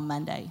home on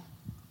Monday.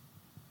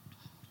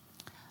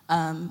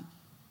 That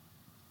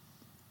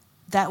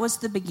was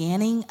the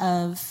beginning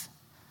of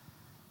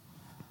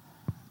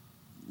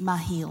my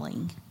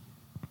healing.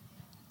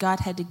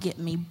 God had to get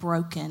me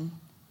broken.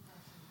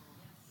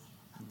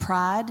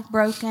 Pride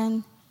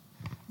broken,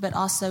 but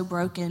also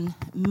broken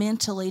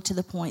mentally to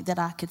the point that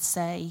I could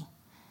say,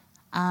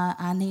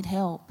 I need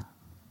help.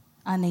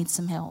 I need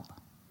some help.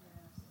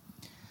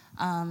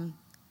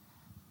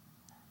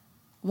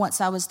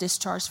 Once I was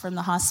discharged from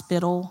the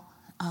hospital,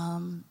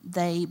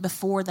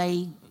 before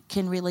they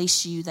can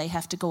release you, they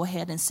have to go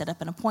ahead and set up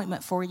an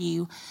appointment for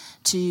you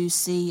to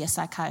see a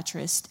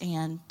psychiatrist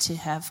and to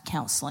have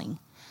counseling.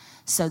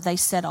 So they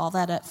set all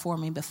that up for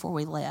me before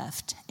we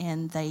left,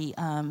 and they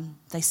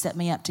set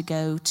me up to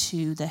go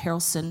to the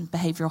Harrelson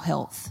Behavioral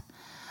Health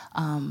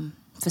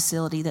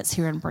facility that's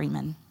here in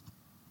Bremen.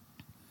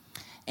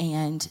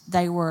 And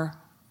they were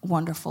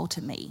wonderful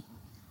to me.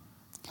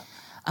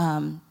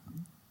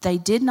 They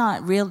did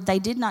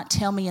not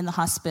tell me in the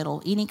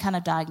hospital any kind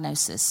of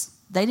diagnosis.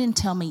 They didn't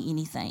tell me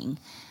anything.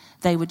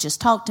 They would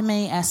just talk to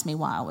me, ask me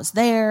why I was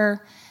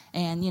there,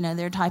 and,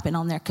 they're typing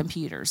on their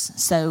computers.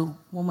 So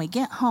when we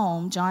get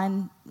home,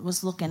 John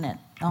was looking at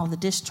all the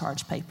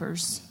discharge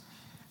papers.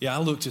 Yeah,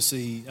 I looked to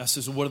see. I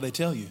said, so what did they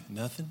tell you?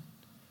 Nothing.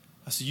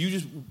 I said,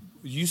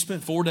 you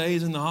spent 4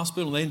 days in the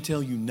hospital and they didn't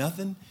tell you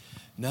nothing?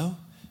 No.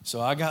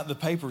 So I got the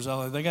papers.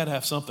 They got to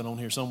have something on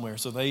here somewhere.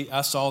 So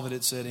I saw that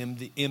it said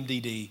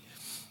MDD.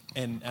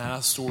 And I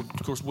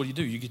of course, what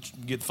do? You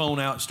get the phone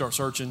out, start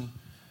searching.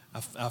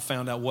 I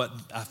found out what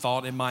I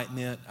thought it might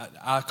meant.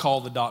 I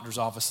called the doctor's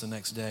office the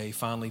next day,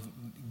 finally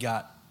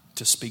got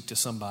to speak to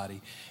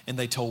somebody, and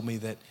they told me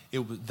that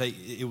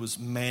it was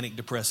manic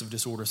depressive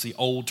disorder. It's the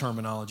old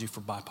terminology for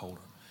bipolar.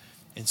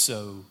 And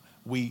so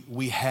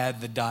we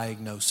had the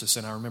diagnosis,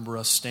 and I remember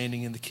us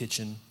standing in the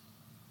kitchen,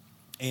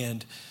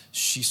 and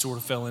she sort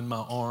of fell in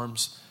my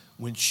arms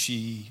when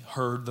she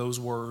heard those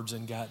words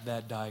and got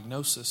that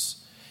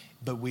diagnosis.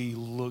 But we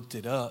looked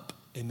it up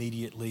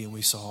immediately, and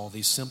we saw all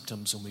these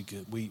symptoms, and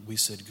we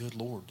said, "Good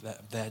Lord,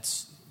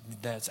 that's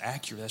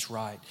accurate. That's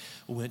right."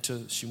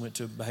 She went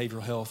to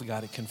behavioral health,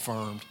 got it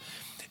confirmed,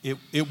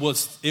 It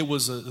was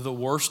the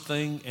worst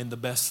thing and the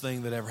best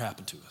thing that ever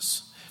happened to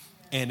us.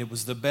 And it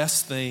was the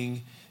best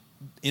thing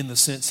in the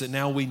sense that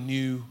now we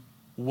knew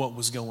what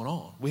was going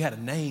on. We had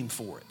a name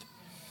for it.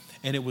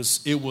 And it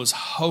was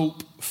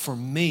hope for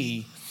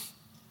me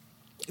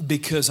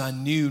because I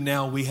knew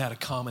now we had a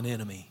common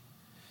enemy.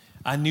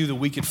 I knew that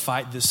we could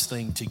fight this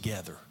thing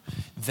together,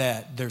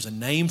 that there's a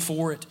name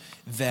for it,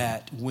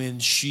 that when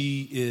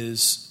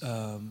she's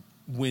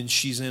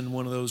in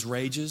one of those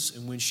rages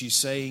and when she's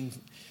saying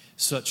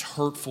such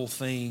hurtful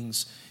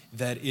things,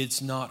 that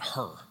it's not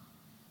her.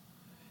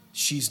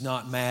 She's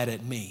not mad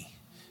at me.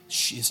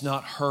 It's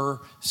not her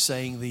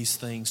saying these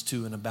things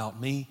to and about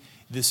me.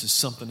 This is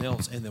something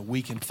else, and that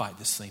we can fight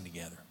this thing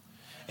together.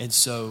 And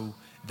so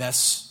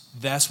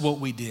that's what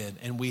we did,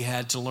 and we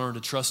had to learn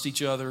to trust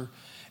each other.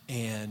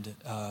 And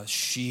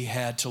she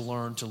had to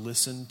learn to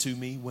listen to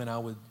me when I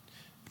would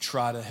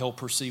try to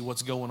help her see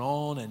what's going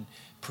on and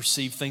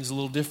perceive things a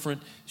little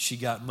different. She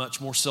got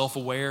much more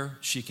self-aware.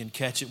 She can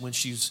catch it when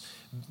she's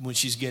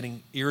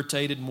getting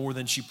irritated more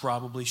than she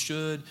probably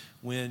should,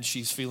 when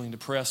she's feeling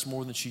depressed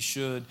more than she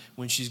should,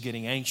 when she's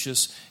getting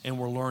anxious. And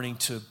we're learning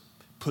to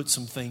put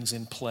some things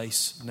in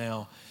place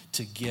now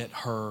to get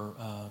her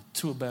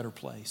to a better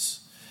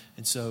place.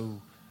 And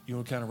so you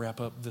want to kind of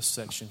wrap up this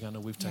section? I know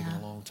we've taken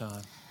a long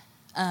time.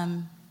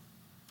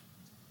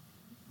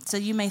 So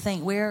you may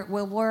think, where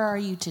are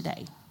you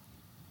today?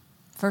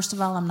 First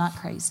of all, I'm not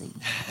crazy.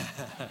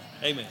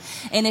 Amen.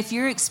 And if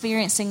you're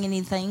experiencing any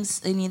of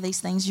these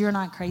things, you're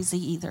not crazy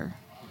either.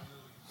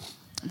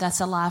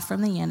 That's a lie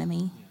from the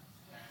enemy.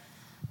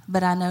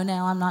 But I know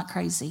now I'm not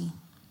crazy.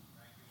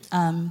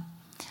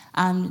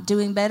 I'm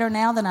doing better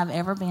now than I've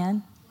ever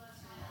been.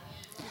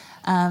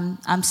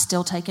 I'm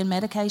still taking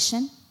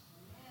medication,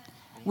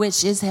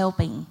 which is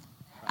helping.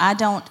 I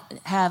don't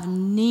have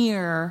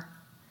near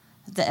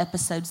the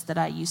episodes that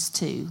I used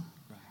to.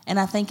 And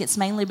I think it's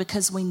mainly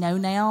because we know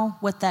now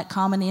what that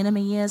common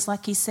enemy is,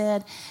 like he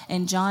said.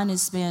 And John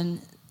has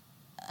been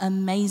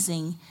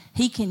amazing.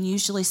 He can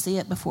usually see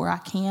it before I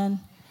can.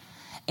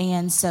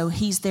 And so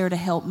he's there to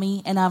help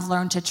me. And I've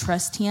learned to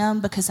trust him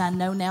because I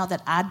know now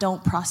that I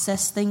don't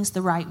process things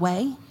the right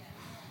way.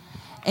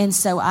 And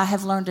so I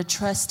have learned to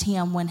trust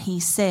him when he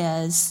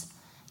says,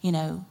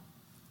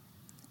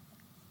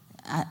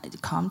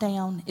 calm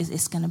down,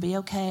 it's going to be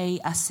okay.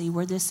 I see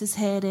where this is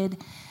headed.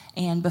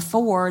 And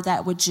before,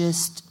 that would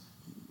just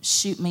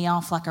shoot me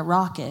off like a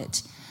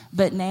rocket.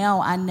 But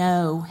now I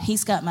know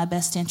he's got my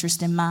best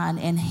interest in mind,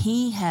 and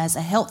he has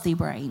a healthy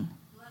brain.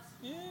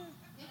 Yeah.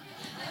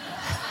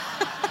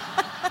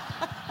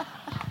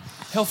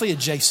 Healthy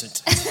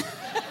adjacent.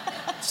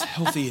 It's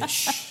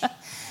healthy-ish.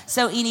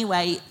 So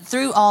anyway,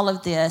 through all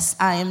of this,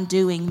 I am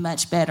doing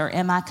much better.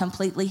 Am I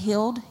completely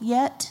healed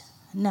yet?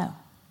 No.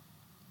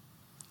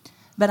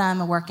 But I'm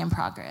a work in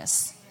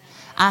progress.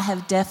 I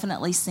have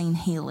definitely seen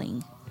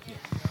healing.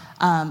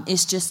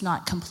 It's just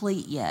not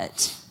complete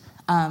yet.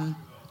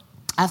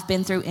 I've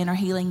been through inner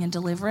healing and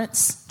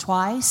deliverance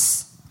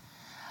twice.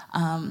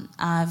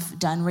 I've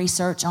done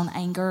research on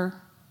anger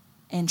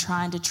and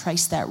trying to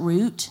trace that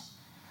root.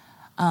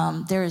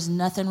 There is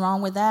nothing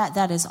wrong with that.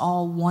 That is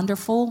all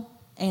wonderful,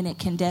 and it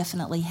can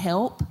definitely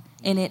help,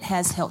 and it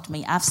has helped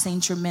me. I've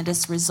seen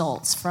tremendous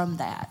results from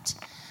that,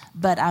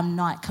 but I'm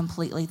not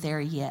completely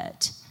there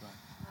yet.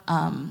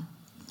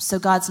 So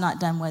God's not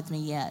done with me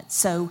yet.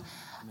 So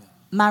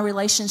my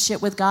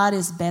relationship with God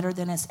is better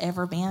than it's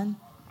ever been.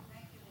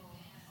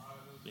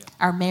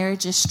 Our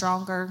marriage is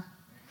stronger.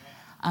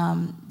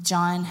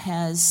 John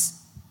has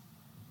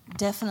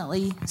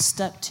definitely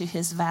stuck to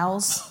his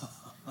vows.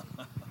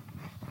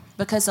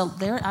 Because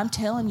I'm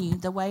telling you,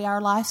 the way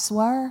our lives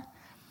were,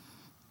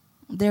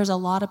 there's a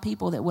lot of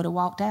people that would have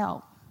walked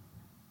out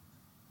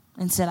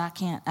and said, I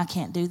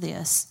can't do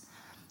this.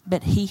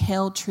 But he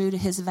held true to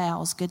his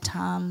vows, good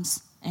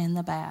times and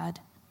the bad.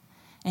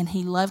 And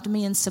he loved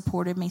me and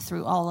supported me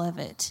through all of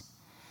it.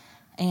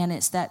 And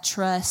it's that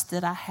trust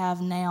that I have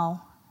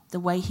now,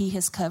 the way he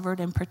has covered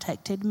and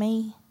protected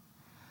me.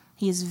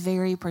 He is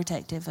very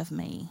protective of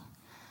me.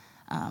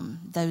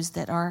 Those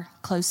that are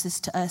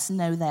closest to us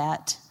know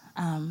that.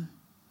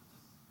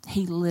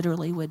 He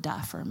literally would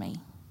die for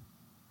me.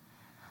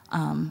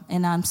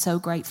 And I'm so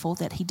grateful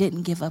that he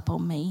didn't give up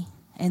on me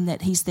and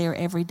that he's there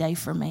every day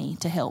for me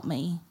to help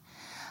me.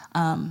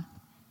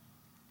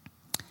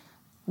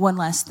 One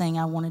last thing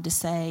I wanted to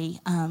say.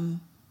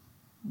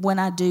 When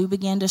I do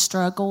begin to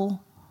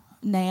struggle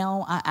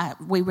now,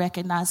 we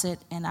recognize it,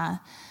 and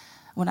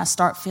when I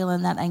start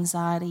feeling that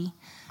anxiety,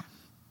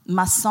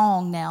 my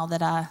song now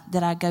that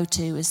I go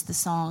to is the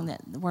song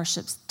that the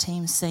worship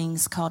team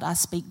sings called "I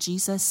Speak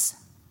Jesus."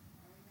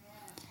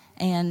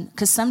 And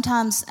because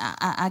sometimes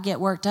I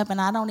get worked up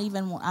and I don't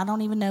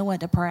even know what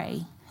to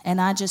pray. And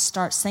I just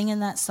start singing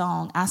that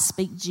song. I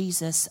speak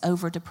Jesus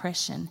over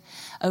depression,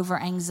 over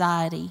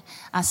anxiety.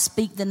 I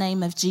speak the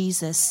name of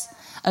Jesus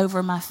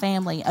over my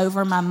family,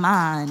 over my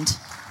mind.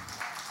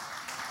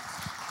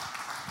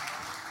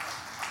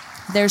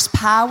 There's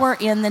power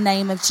in the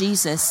name of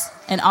Jesus.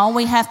 And all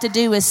we have to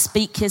do is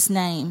speak his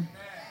name.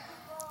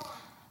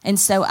 And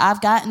so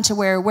I've gotten to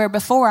where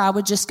before I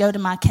would just go to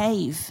my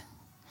cave.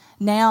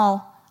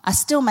 Now I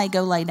still may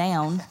go lay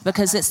down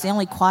because it's the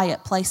only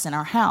quiet place in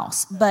our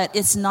house, but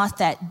it's not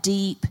that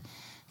deep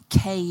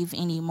cave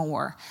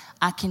anymore.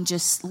 I can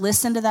just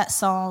listen to that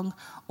song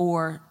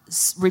or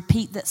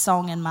repeat that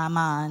song in my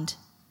mind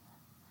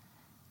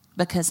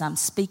because I'm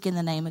speaking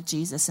the name of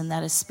Jesus, and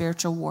that is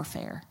spiritual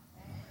warfare.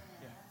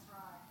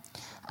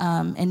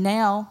 And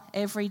now,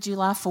 every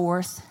July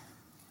 4th,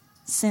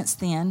 since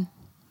then,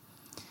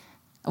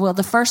 well,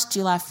 the first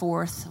July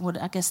 4th,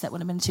 I guess that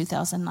would have been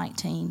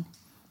 2019,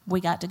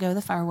 we got to go to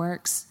the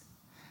fireworks.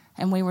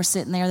 And we were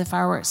sitting there, the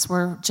fireworks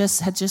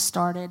had just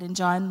started, and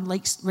John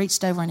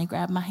reached over and he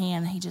grabbed my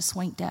hand and he just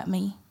winked at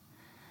me.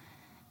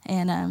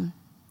 And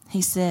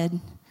he said,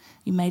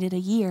 "You made it a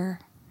year."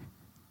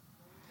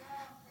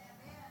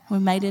 We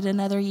made it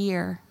another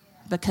year,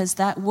 because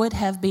that would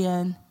have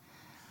been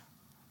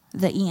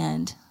the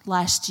end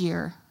last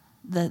year.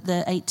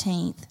 The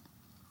 18th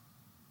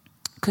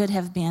could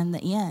have been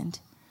the end.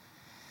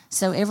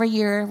 So every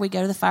year we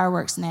go to the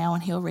fireworks now,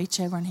 and he'll reach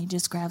over and he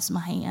just grabs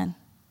my hand.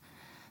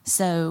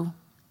 So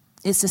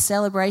it's a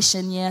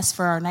celebration, yes,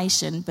 for our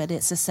nation, but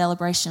it's a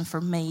celebration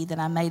for me that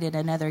I made it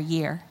another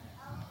year.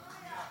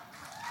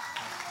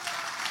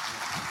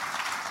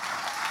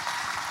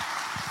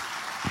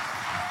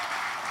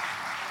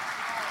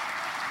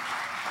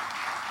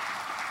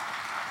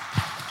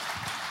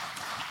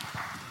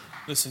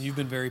 Listen, you've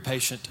been very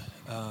patient.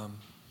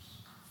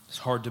 It's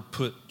hard to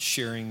put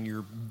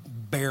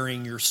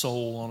bearing your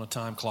soul on a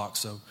time clock,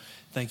 so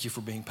thank you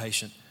for being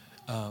patient.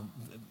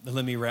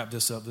 Let me wrap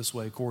this up this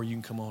way. Corey, you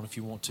can come on if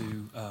you want to.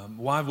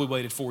 Why have we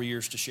waited 4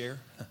 years to share?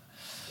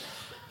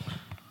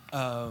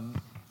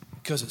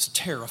 Because it's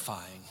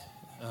terrifying.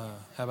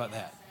 How about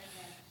that?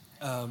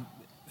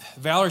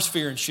 Valerie's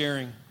fear in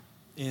sharing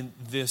in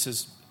this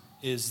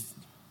is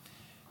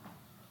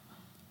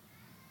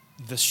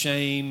the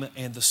shame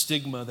and the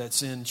stigma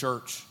that's in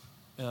church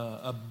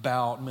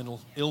about mental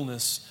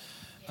illness.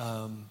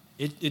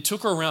 It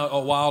took her a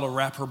while to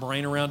wrap her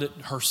brain around it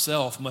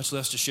herself, much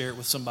less to share it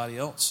with somebody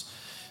else.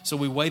 So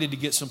we waited to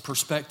get some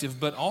perspective,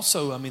 but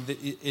also, I mean,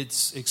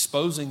 it's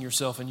exposing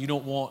yourself, and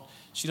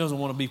she doesn't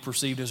want to be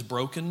perceived as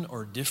broken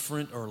or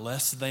different or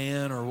less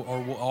than or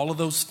all of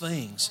those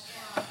things.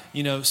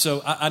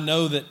 So I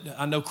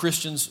know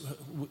Christians,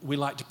 we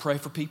like to pray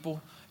for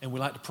people, and we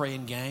like to pray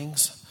in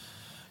gangs.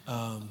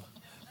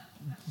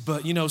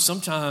 But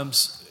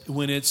sometimes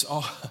when it's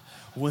all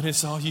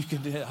you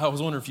can do, I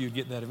was wondering if you'd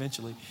get that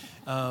eventually.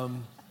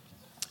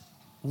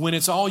 When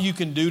it's all you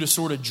can do to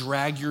sort of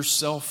drag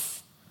yourself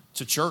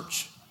to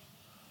church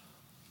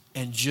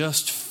and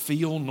just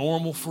feel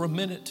normal for a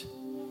minute,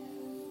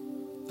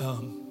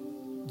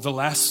 the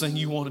last thing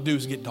you want to do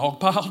is get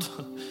dogpiled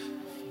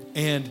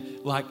and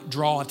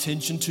draw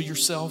attention to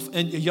yourself.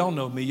 And y'all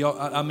know me.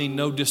 I mean,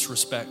 no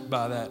disrespect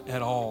by that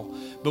at all.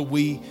 But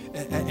we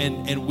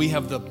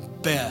have the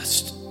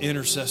best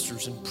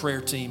intercessors and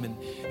prayer team, and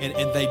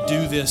they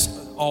do this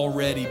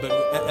already. But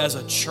as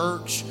a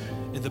church,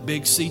 in the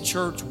Big C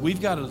Church,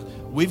 we've got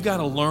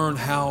to learn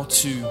how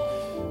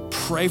to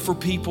pray for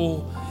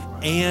people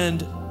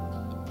and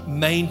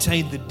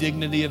maintain the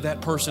dignity of that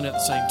person at the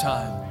same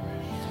time.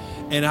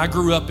 And I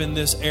grew up in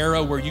this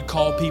era where you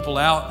called people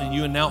out and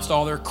you announced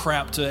all their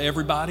crap to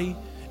everybody,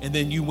 and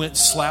then you went and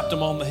slapped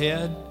them on the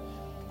head.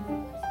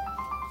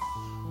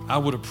 I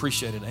would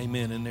appreciate an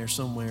amen in there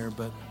somewhere,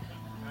 but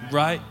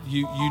right?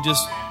 You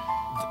just,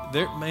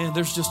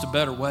 there's just a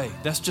better way.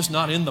 That's just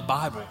not in the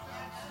Bible.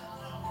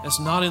 That's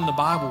not in the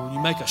Bible. When you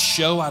make a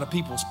show out of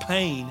people's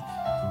pain,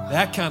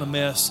 that kind of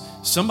mess,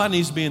 somebody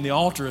needs to be in the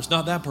altar. It's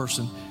not that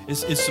person.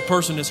 It's the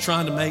person that's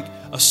trying to make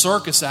a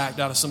circus act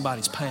out of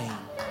somebody's pain.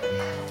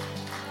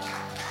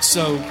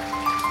 So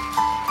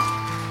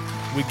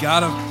we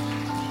gotta,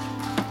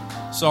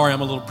 sorry,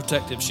 I'm a little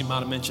protective. She might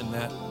have mentioned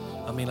that.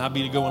 I mean, I'd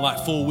be going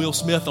like full Will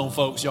Smith on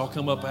folks. Y'all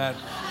come up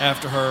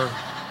after her.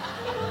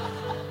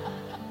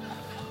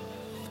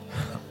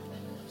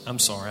 I'm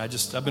sorry.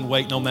 I've been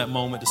waiting on that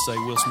moment to say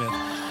Will Smith.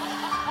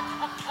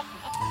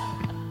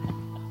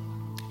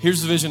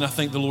 Here's the vision I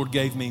think the Lord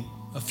gave me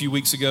a few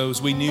weeks ago.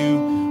 Is we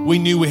knew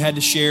we had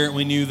to share it.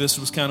 We knew this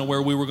was kind of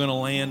where we were going to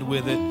land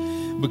with it,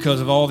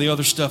 because of all the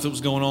other stuff that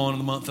was going on in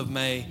the month of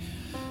May.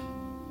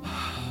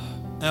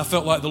 And I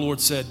felt like the Lord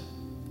said,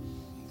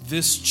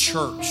 this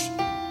church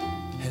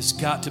has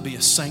got to be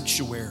a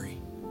sanctuary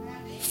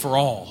for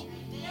all.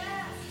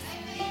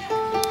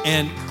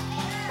 And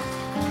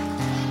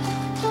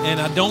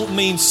I don't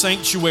mean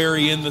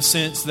sanctuary in the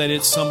sense that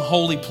it's some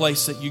holy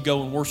place that you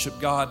go and worship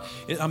God.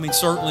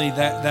 Certainly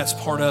that's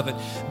part of it.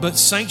 But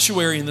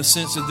sanctuary in the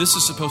sense that this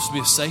is supposed to be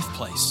a safe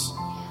place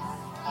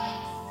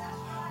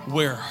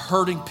where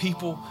hurting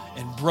people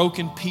and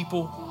broken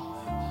people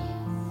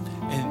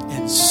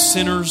and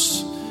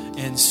sinners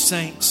and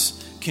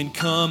saints can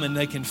come, and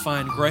they can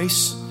find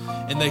grace,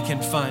 and they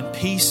can find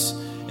peace,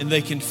 and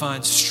they can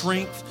find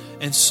strength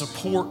and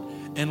support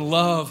and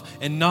love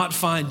and not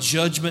find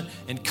judgment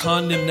and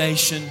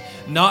condemnation,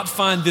 not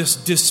find this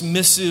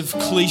dismissive,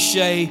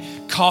 cliche,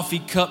 coffee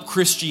cup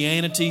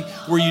Christianity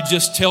where you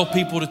just tell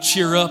people to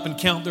cheer up and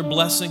count their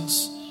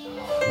blessings,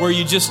 where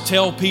you just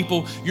tell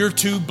people you're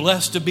too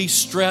blessed to be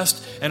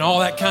stressed and all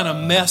that kind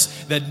of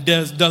mess that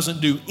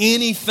doesn't do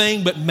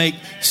anything but make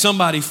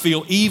somebody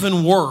feel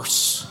even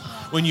worse.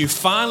 When you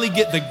finally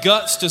get the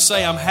guts to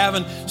say, I'm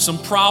having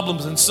some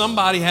problems, and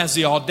somebody has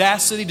the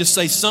audacity to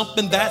say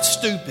something that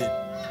stupid,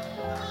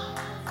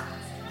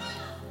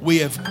 we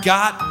have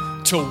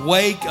got to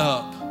wake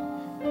up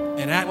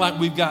and act like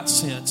we've got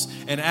sense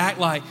and act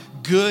like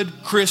good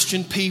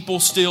Christian people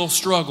still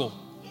struggle.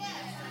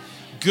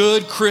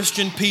 Good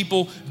Christian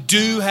people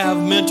do have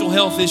mental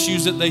health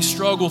issues that they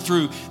struggle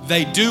through.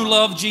 They do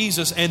love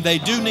Jesus, and they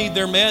do need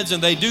their meds,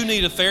 and they do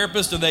need a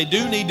therapist, and they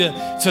do need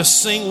to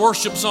sing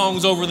worship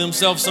songs over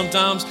themselves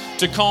sometimes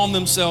to calm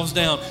themselves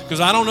down. Because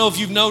I don't know if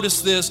you've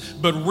noticed this,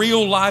 but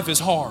real life is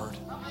hard.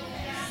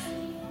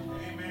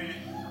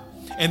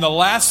 And the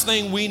last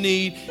thing we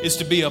need is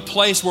to be a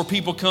place where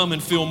people come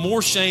and feel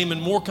more shame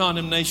and more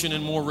condemnation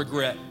and more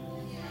regret.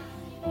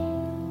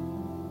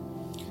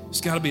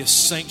 It's got to be a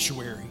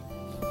sanctuary.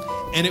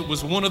 And it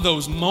was one of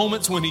those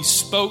moments when he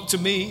spoke to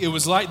me. It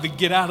was like the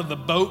get out of the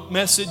boat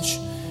message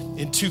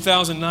in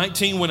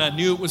 2019 when I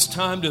knew it was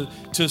time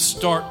to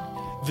start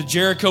the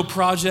Jericho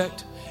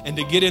Project and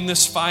to get in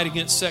this fight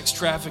against sex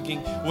trafficking.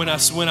 When I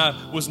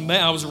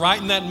was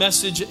writing that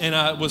message and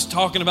I was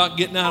talking about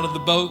getting out of the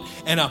boat,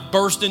 and I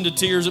burst into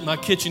tears at my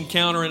kitchen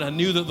counter, and I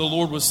knew that the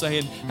Lord was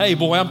saying, hey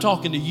boy, I'm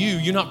talking to you.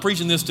 You're not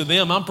preaching this to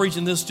them. I'm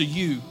preaching this to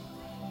you.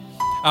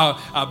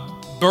 I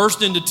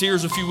burst into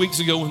tears a few weeks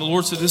ago when the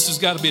Lord said this has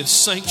got to be a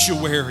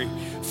sanctuary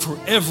for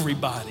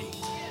everybody.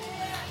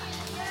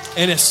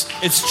 And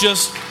it's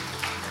just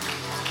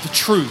the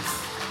truth.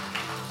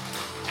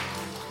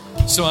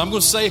 So I'm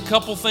going to say a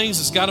couple things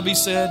that's got to be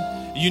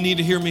said. You need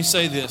to hear me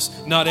say this.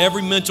 Not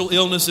every mental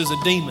illness is a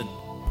demon.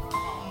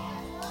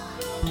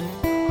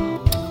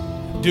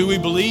 Do we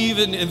believe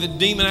in the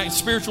demon act,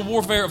 spiritual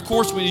warfare? Of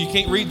course we do.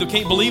 You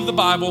can't believe the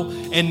Bible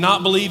and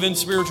not believe in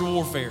spiritual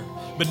warfare.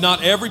 But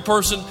not every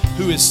person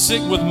who is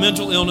sick with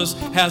mental illness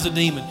has a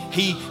demon.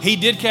 He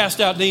did cast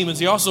out demons.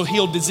 He also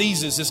healed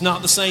diseases. It's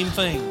not the same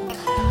thing.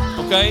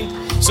 Okay?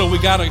 So we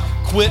got to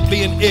quit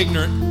being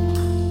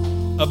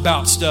ignorant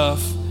about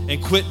stuff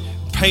and quit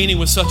painting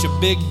with such a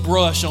big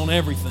brush on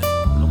everything.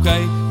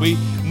 Okay?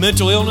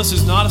 Mental illness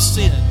is not a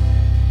sin.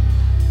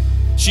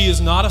 She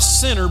is not a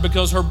sinner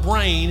because her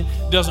brain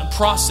doesn't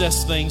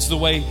process things the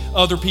way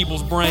other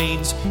people's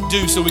brains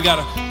do. So we got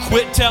to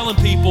quit telling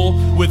people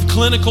with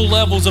clinical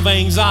levels of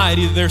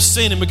anxiety that they're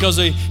sinning because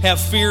they have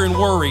fear and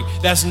worry.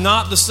 That's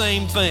not the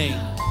same thing.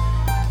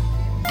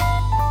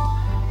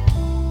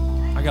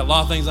 I got a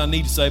lot of things I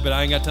need to say, but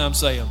I ain't got time to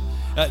say them.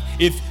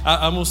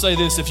 I'm going to say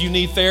this. If you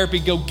need therapy,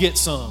 go get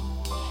some.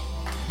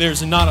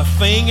 There's not a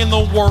thing in the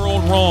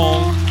world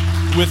wrong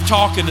with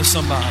talking to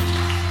somebody.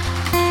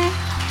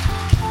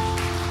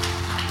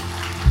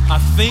 I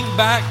think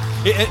back,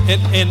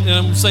 and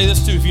I'm going to say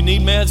this too, if you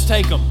need meds,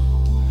 take them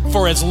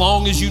for as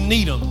long as you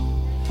need them.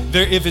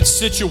 If it's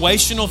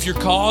situational, if your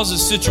cause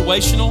is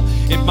situational,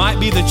 it might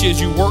be that as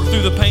you work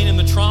through the pain and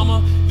the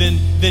trauma,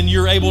 then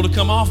you're able to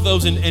come off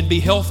those and be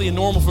healthy and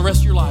normal for the rest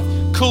of your life.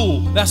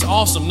 Cool, that's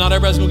awesome. Not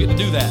everybody's going to get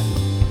to do that.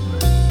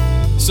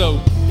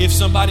 So if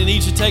somebody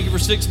needs to take it for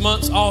 6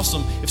 months,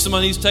 awesome. If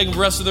somebody needs to take it for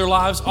the rest of their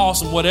lives,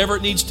 awesome. Whatever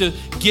it needs to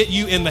get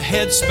you in the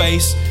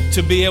headspace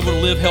to be able to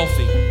live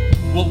healthy.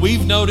 What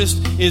we've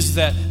noticed is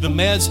that the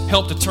meds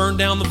help to turn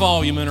down the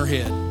volume in her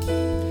head.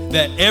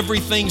 That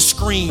everything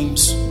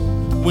screams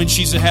when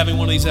she's having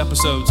one of these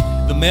episodes.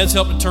 The meds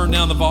help to turn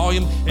down the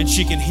volume, and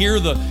she can hear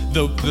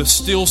the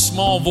still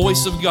small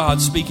voice of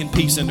God speaking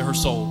peace into her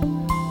soul.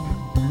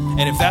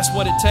 And if that's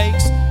what it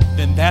takes,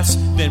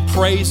 then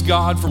praise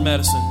God for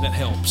medicine that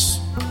helps,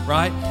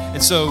 right?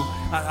 And so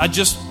I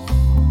just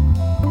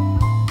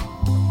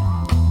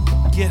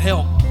get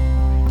help.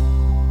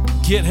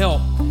 Get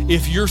help.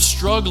 If you're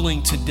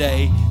struggling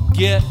today,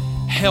 get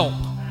help.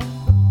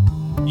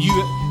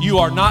 You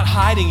are not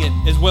hiding it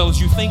as well as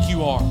you think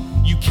you are.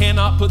 You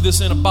cannot put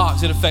this in a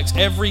box. It affects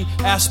every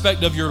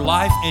aspect of your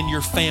life and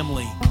your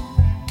family.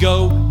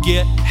 Go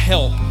get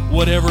help,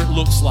 whatever it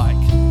looks like.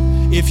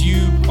 If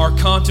you are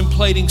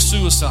contemplating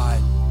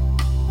suicide,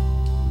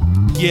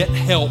 get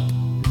help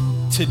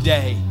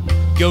today.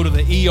 Go to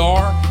the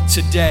ER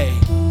today.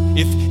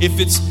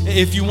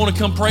 If you want to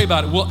come pray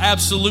about it, we'll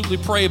absolutely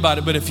pray about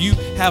it. But if you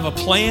have a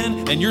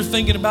plan and you're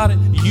thinking about it,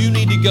 you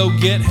need to go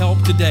get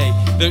help today.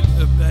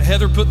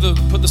 Heather put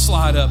the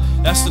slide up.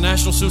 That's the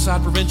National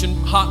Suicide Prevention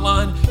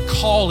Hotline.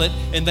 Call it,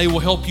 and they will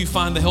help you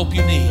find the help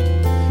you need.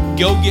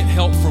 Go get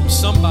help from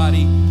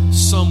somebody,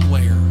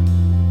 somewhere.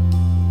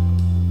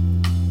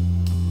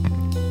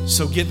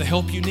 So get the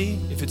help you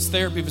need. If it's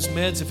therapy, if it's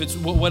meds, if it's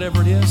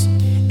whatever it is,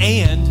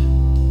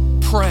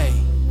 and pray.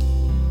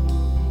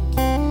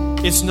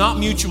 It's not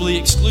mutually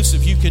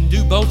exclusive. You can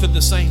do both at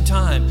the same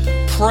time.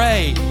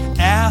 Pray.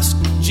 Ask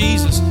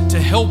Jesus to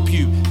help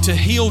you, to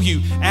heal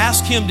you.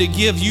 Ask Him to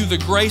give you the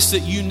grace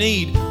that you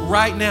need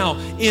right now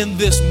in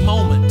this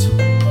moment.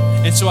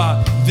 And so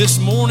this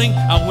morning,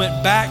 I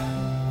went back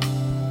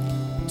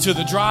to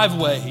the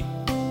driveway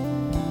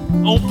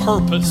on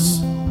purpose.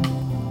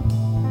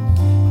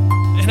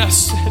 And I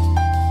said,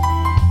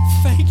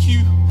 thank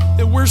you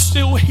that we're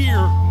still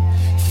here.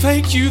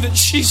 Thank you that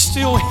she's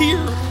still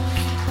here.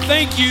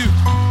 Thank you.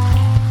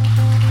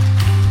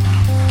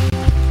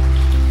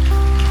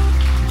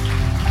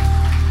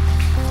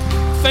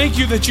 Thank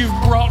you that you've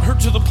brought her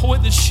to the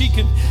point that she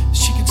can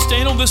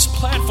stand on this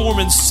platform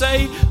and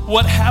say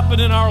what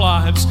happened in our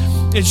lives,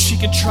 and she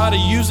can try to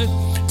use it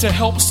to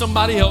help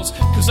somebody else.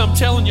 Because I'm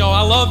telling y'all,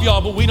 I love y'all,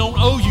 but we don't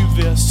owe you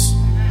this.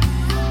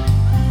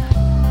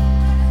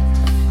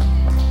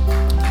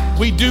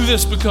 We do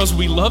this because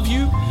we love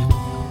you.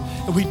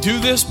 And we do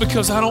this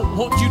because I don't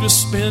want you to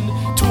spend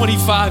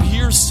 25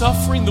 years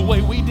suffering the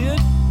way we did.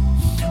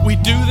 We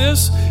do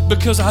this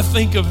because I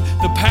think of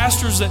the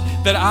pastors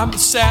that I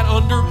sat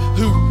under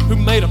who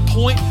made a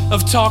point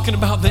of talking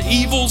about the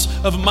evils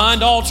of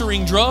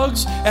mind-altering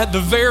drugs at the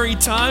very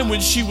time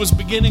when she was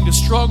beginning to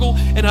struggle.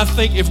 And I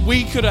think if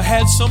we could have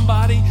had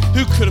somebody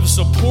who could have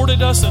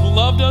supported us and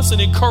loved us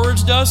and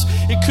encouraged us,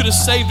 it could have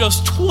saved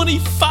us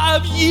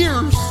 25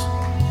 years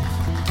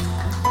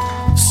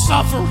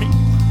suffering.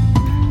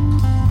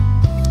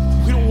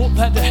 We don't want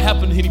that to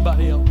happen to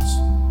anybody else.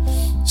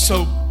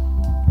 So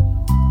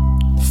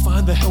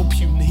find the help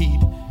you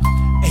need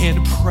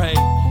and pray,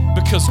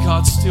 because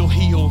God still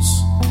heals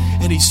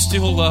and He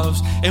still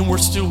loves, and we're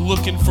still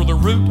looking for the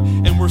root,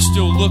 and we're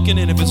still looking,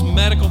 and if it's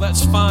medical,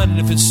 that's fine,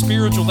 and if it's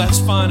spiritual, that's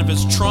fine, if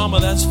it's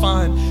trauma, that's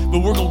fine, but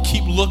we're going to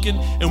keep looking,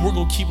 and we're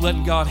going to keep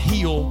letting God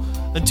heal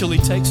until He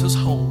takes us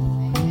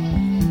home.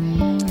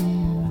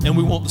 And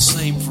we want the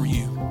same for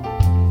you.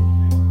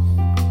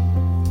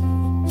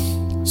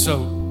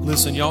 So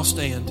listen, y'all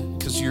stand,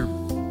 because your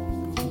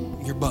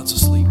butt's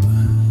asleep.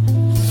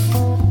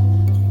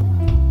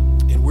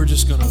 We're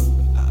just going to,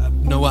 I have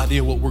no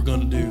idea what we're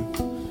going to do.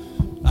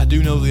 I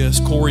do know this.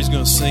 Corey's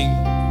going to sing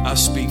I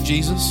Speak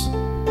Jesus.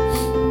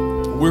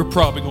 We're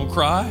probably going to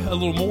cry a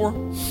little more.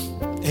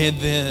 And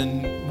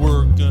then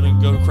we're going to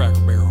go to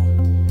Cracker Barrel.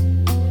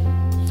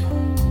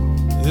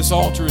 This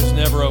altar is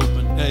never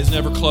open. It's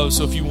never closed.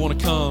 So if you want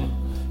to come,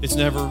 it's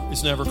never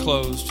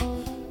closed.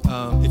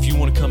 If you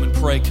want to come and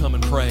pray, come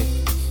and pray.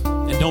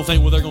 And don't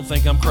think, well, they're going to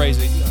think I'm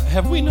crazy.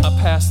 Have we not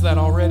passed that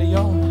already,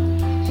 y'all?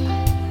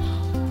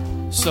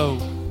 So,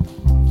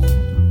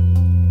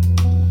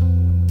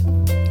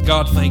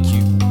 God, thank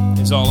you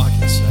is all I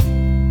can say.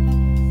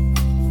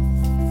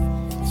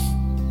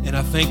 And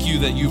I thank you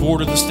that you've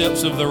ordered the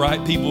steps of the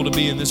right people to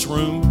be in this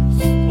room,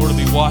 or to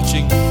be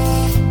watching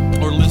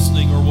or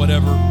listening or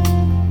whatever,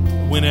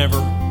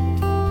 whenever.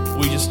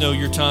 We just know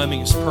your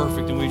timing is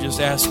perfect, and we're just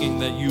asking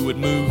that you would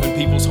move in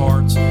people's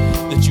hearts,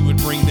 that you would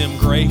bring them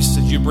grace,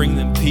 that you'd bring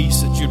them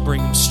peace, that you'd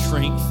bring them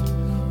strength,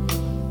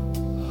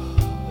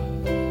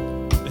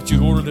 that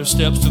you'd order their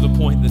steps to the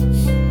point that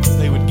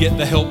they would get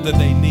the help that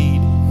they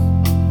need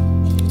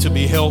to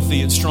be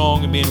healthy and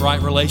strong and be in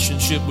right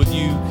relationship with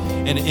you,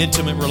 and an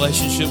intimate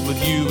relationship with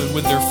you and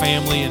with their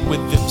family and with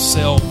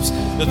themselves,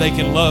 that they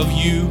can love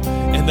you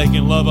and they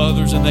can love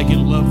others and they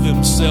can love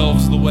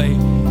themselves the way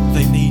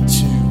they need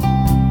to.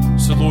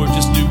 So Lord,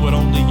 just do what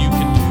only you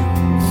can do.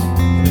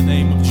 In the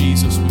name of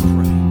Jesus we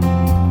pray.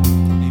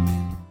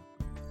 Amen.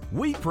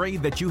 We pray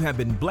that you have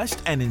been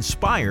blessed and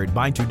inspired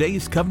by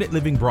today's Covenant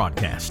Living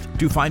broadcast.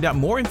 To find out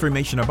more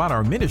information about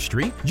our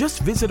ministry,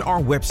 just visit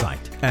our website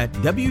at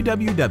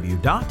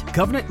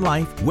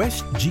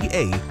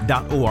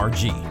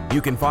www.covenantlifewestga.org.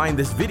 You can find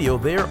this video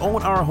there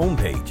on our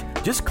homepage.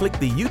 Just click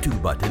the YouTube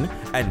button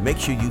and make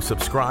sure you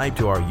subscribe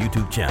to our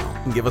YouTube channel.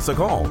 Give us a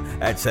call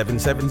at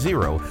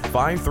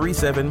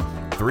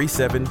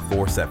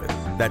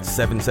 770-537-3747. That's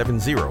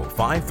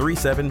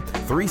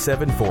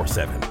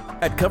 770-537-3747.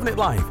 At Covenant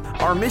Life,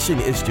 our mission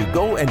is to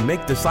go and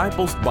make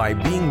disciples by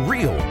being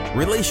real,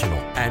 relational,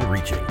 and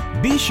reaching.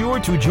 Be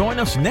sure to join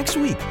us next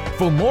week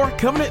for more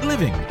Covenant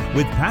Living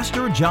with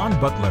Pastor John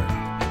Butler.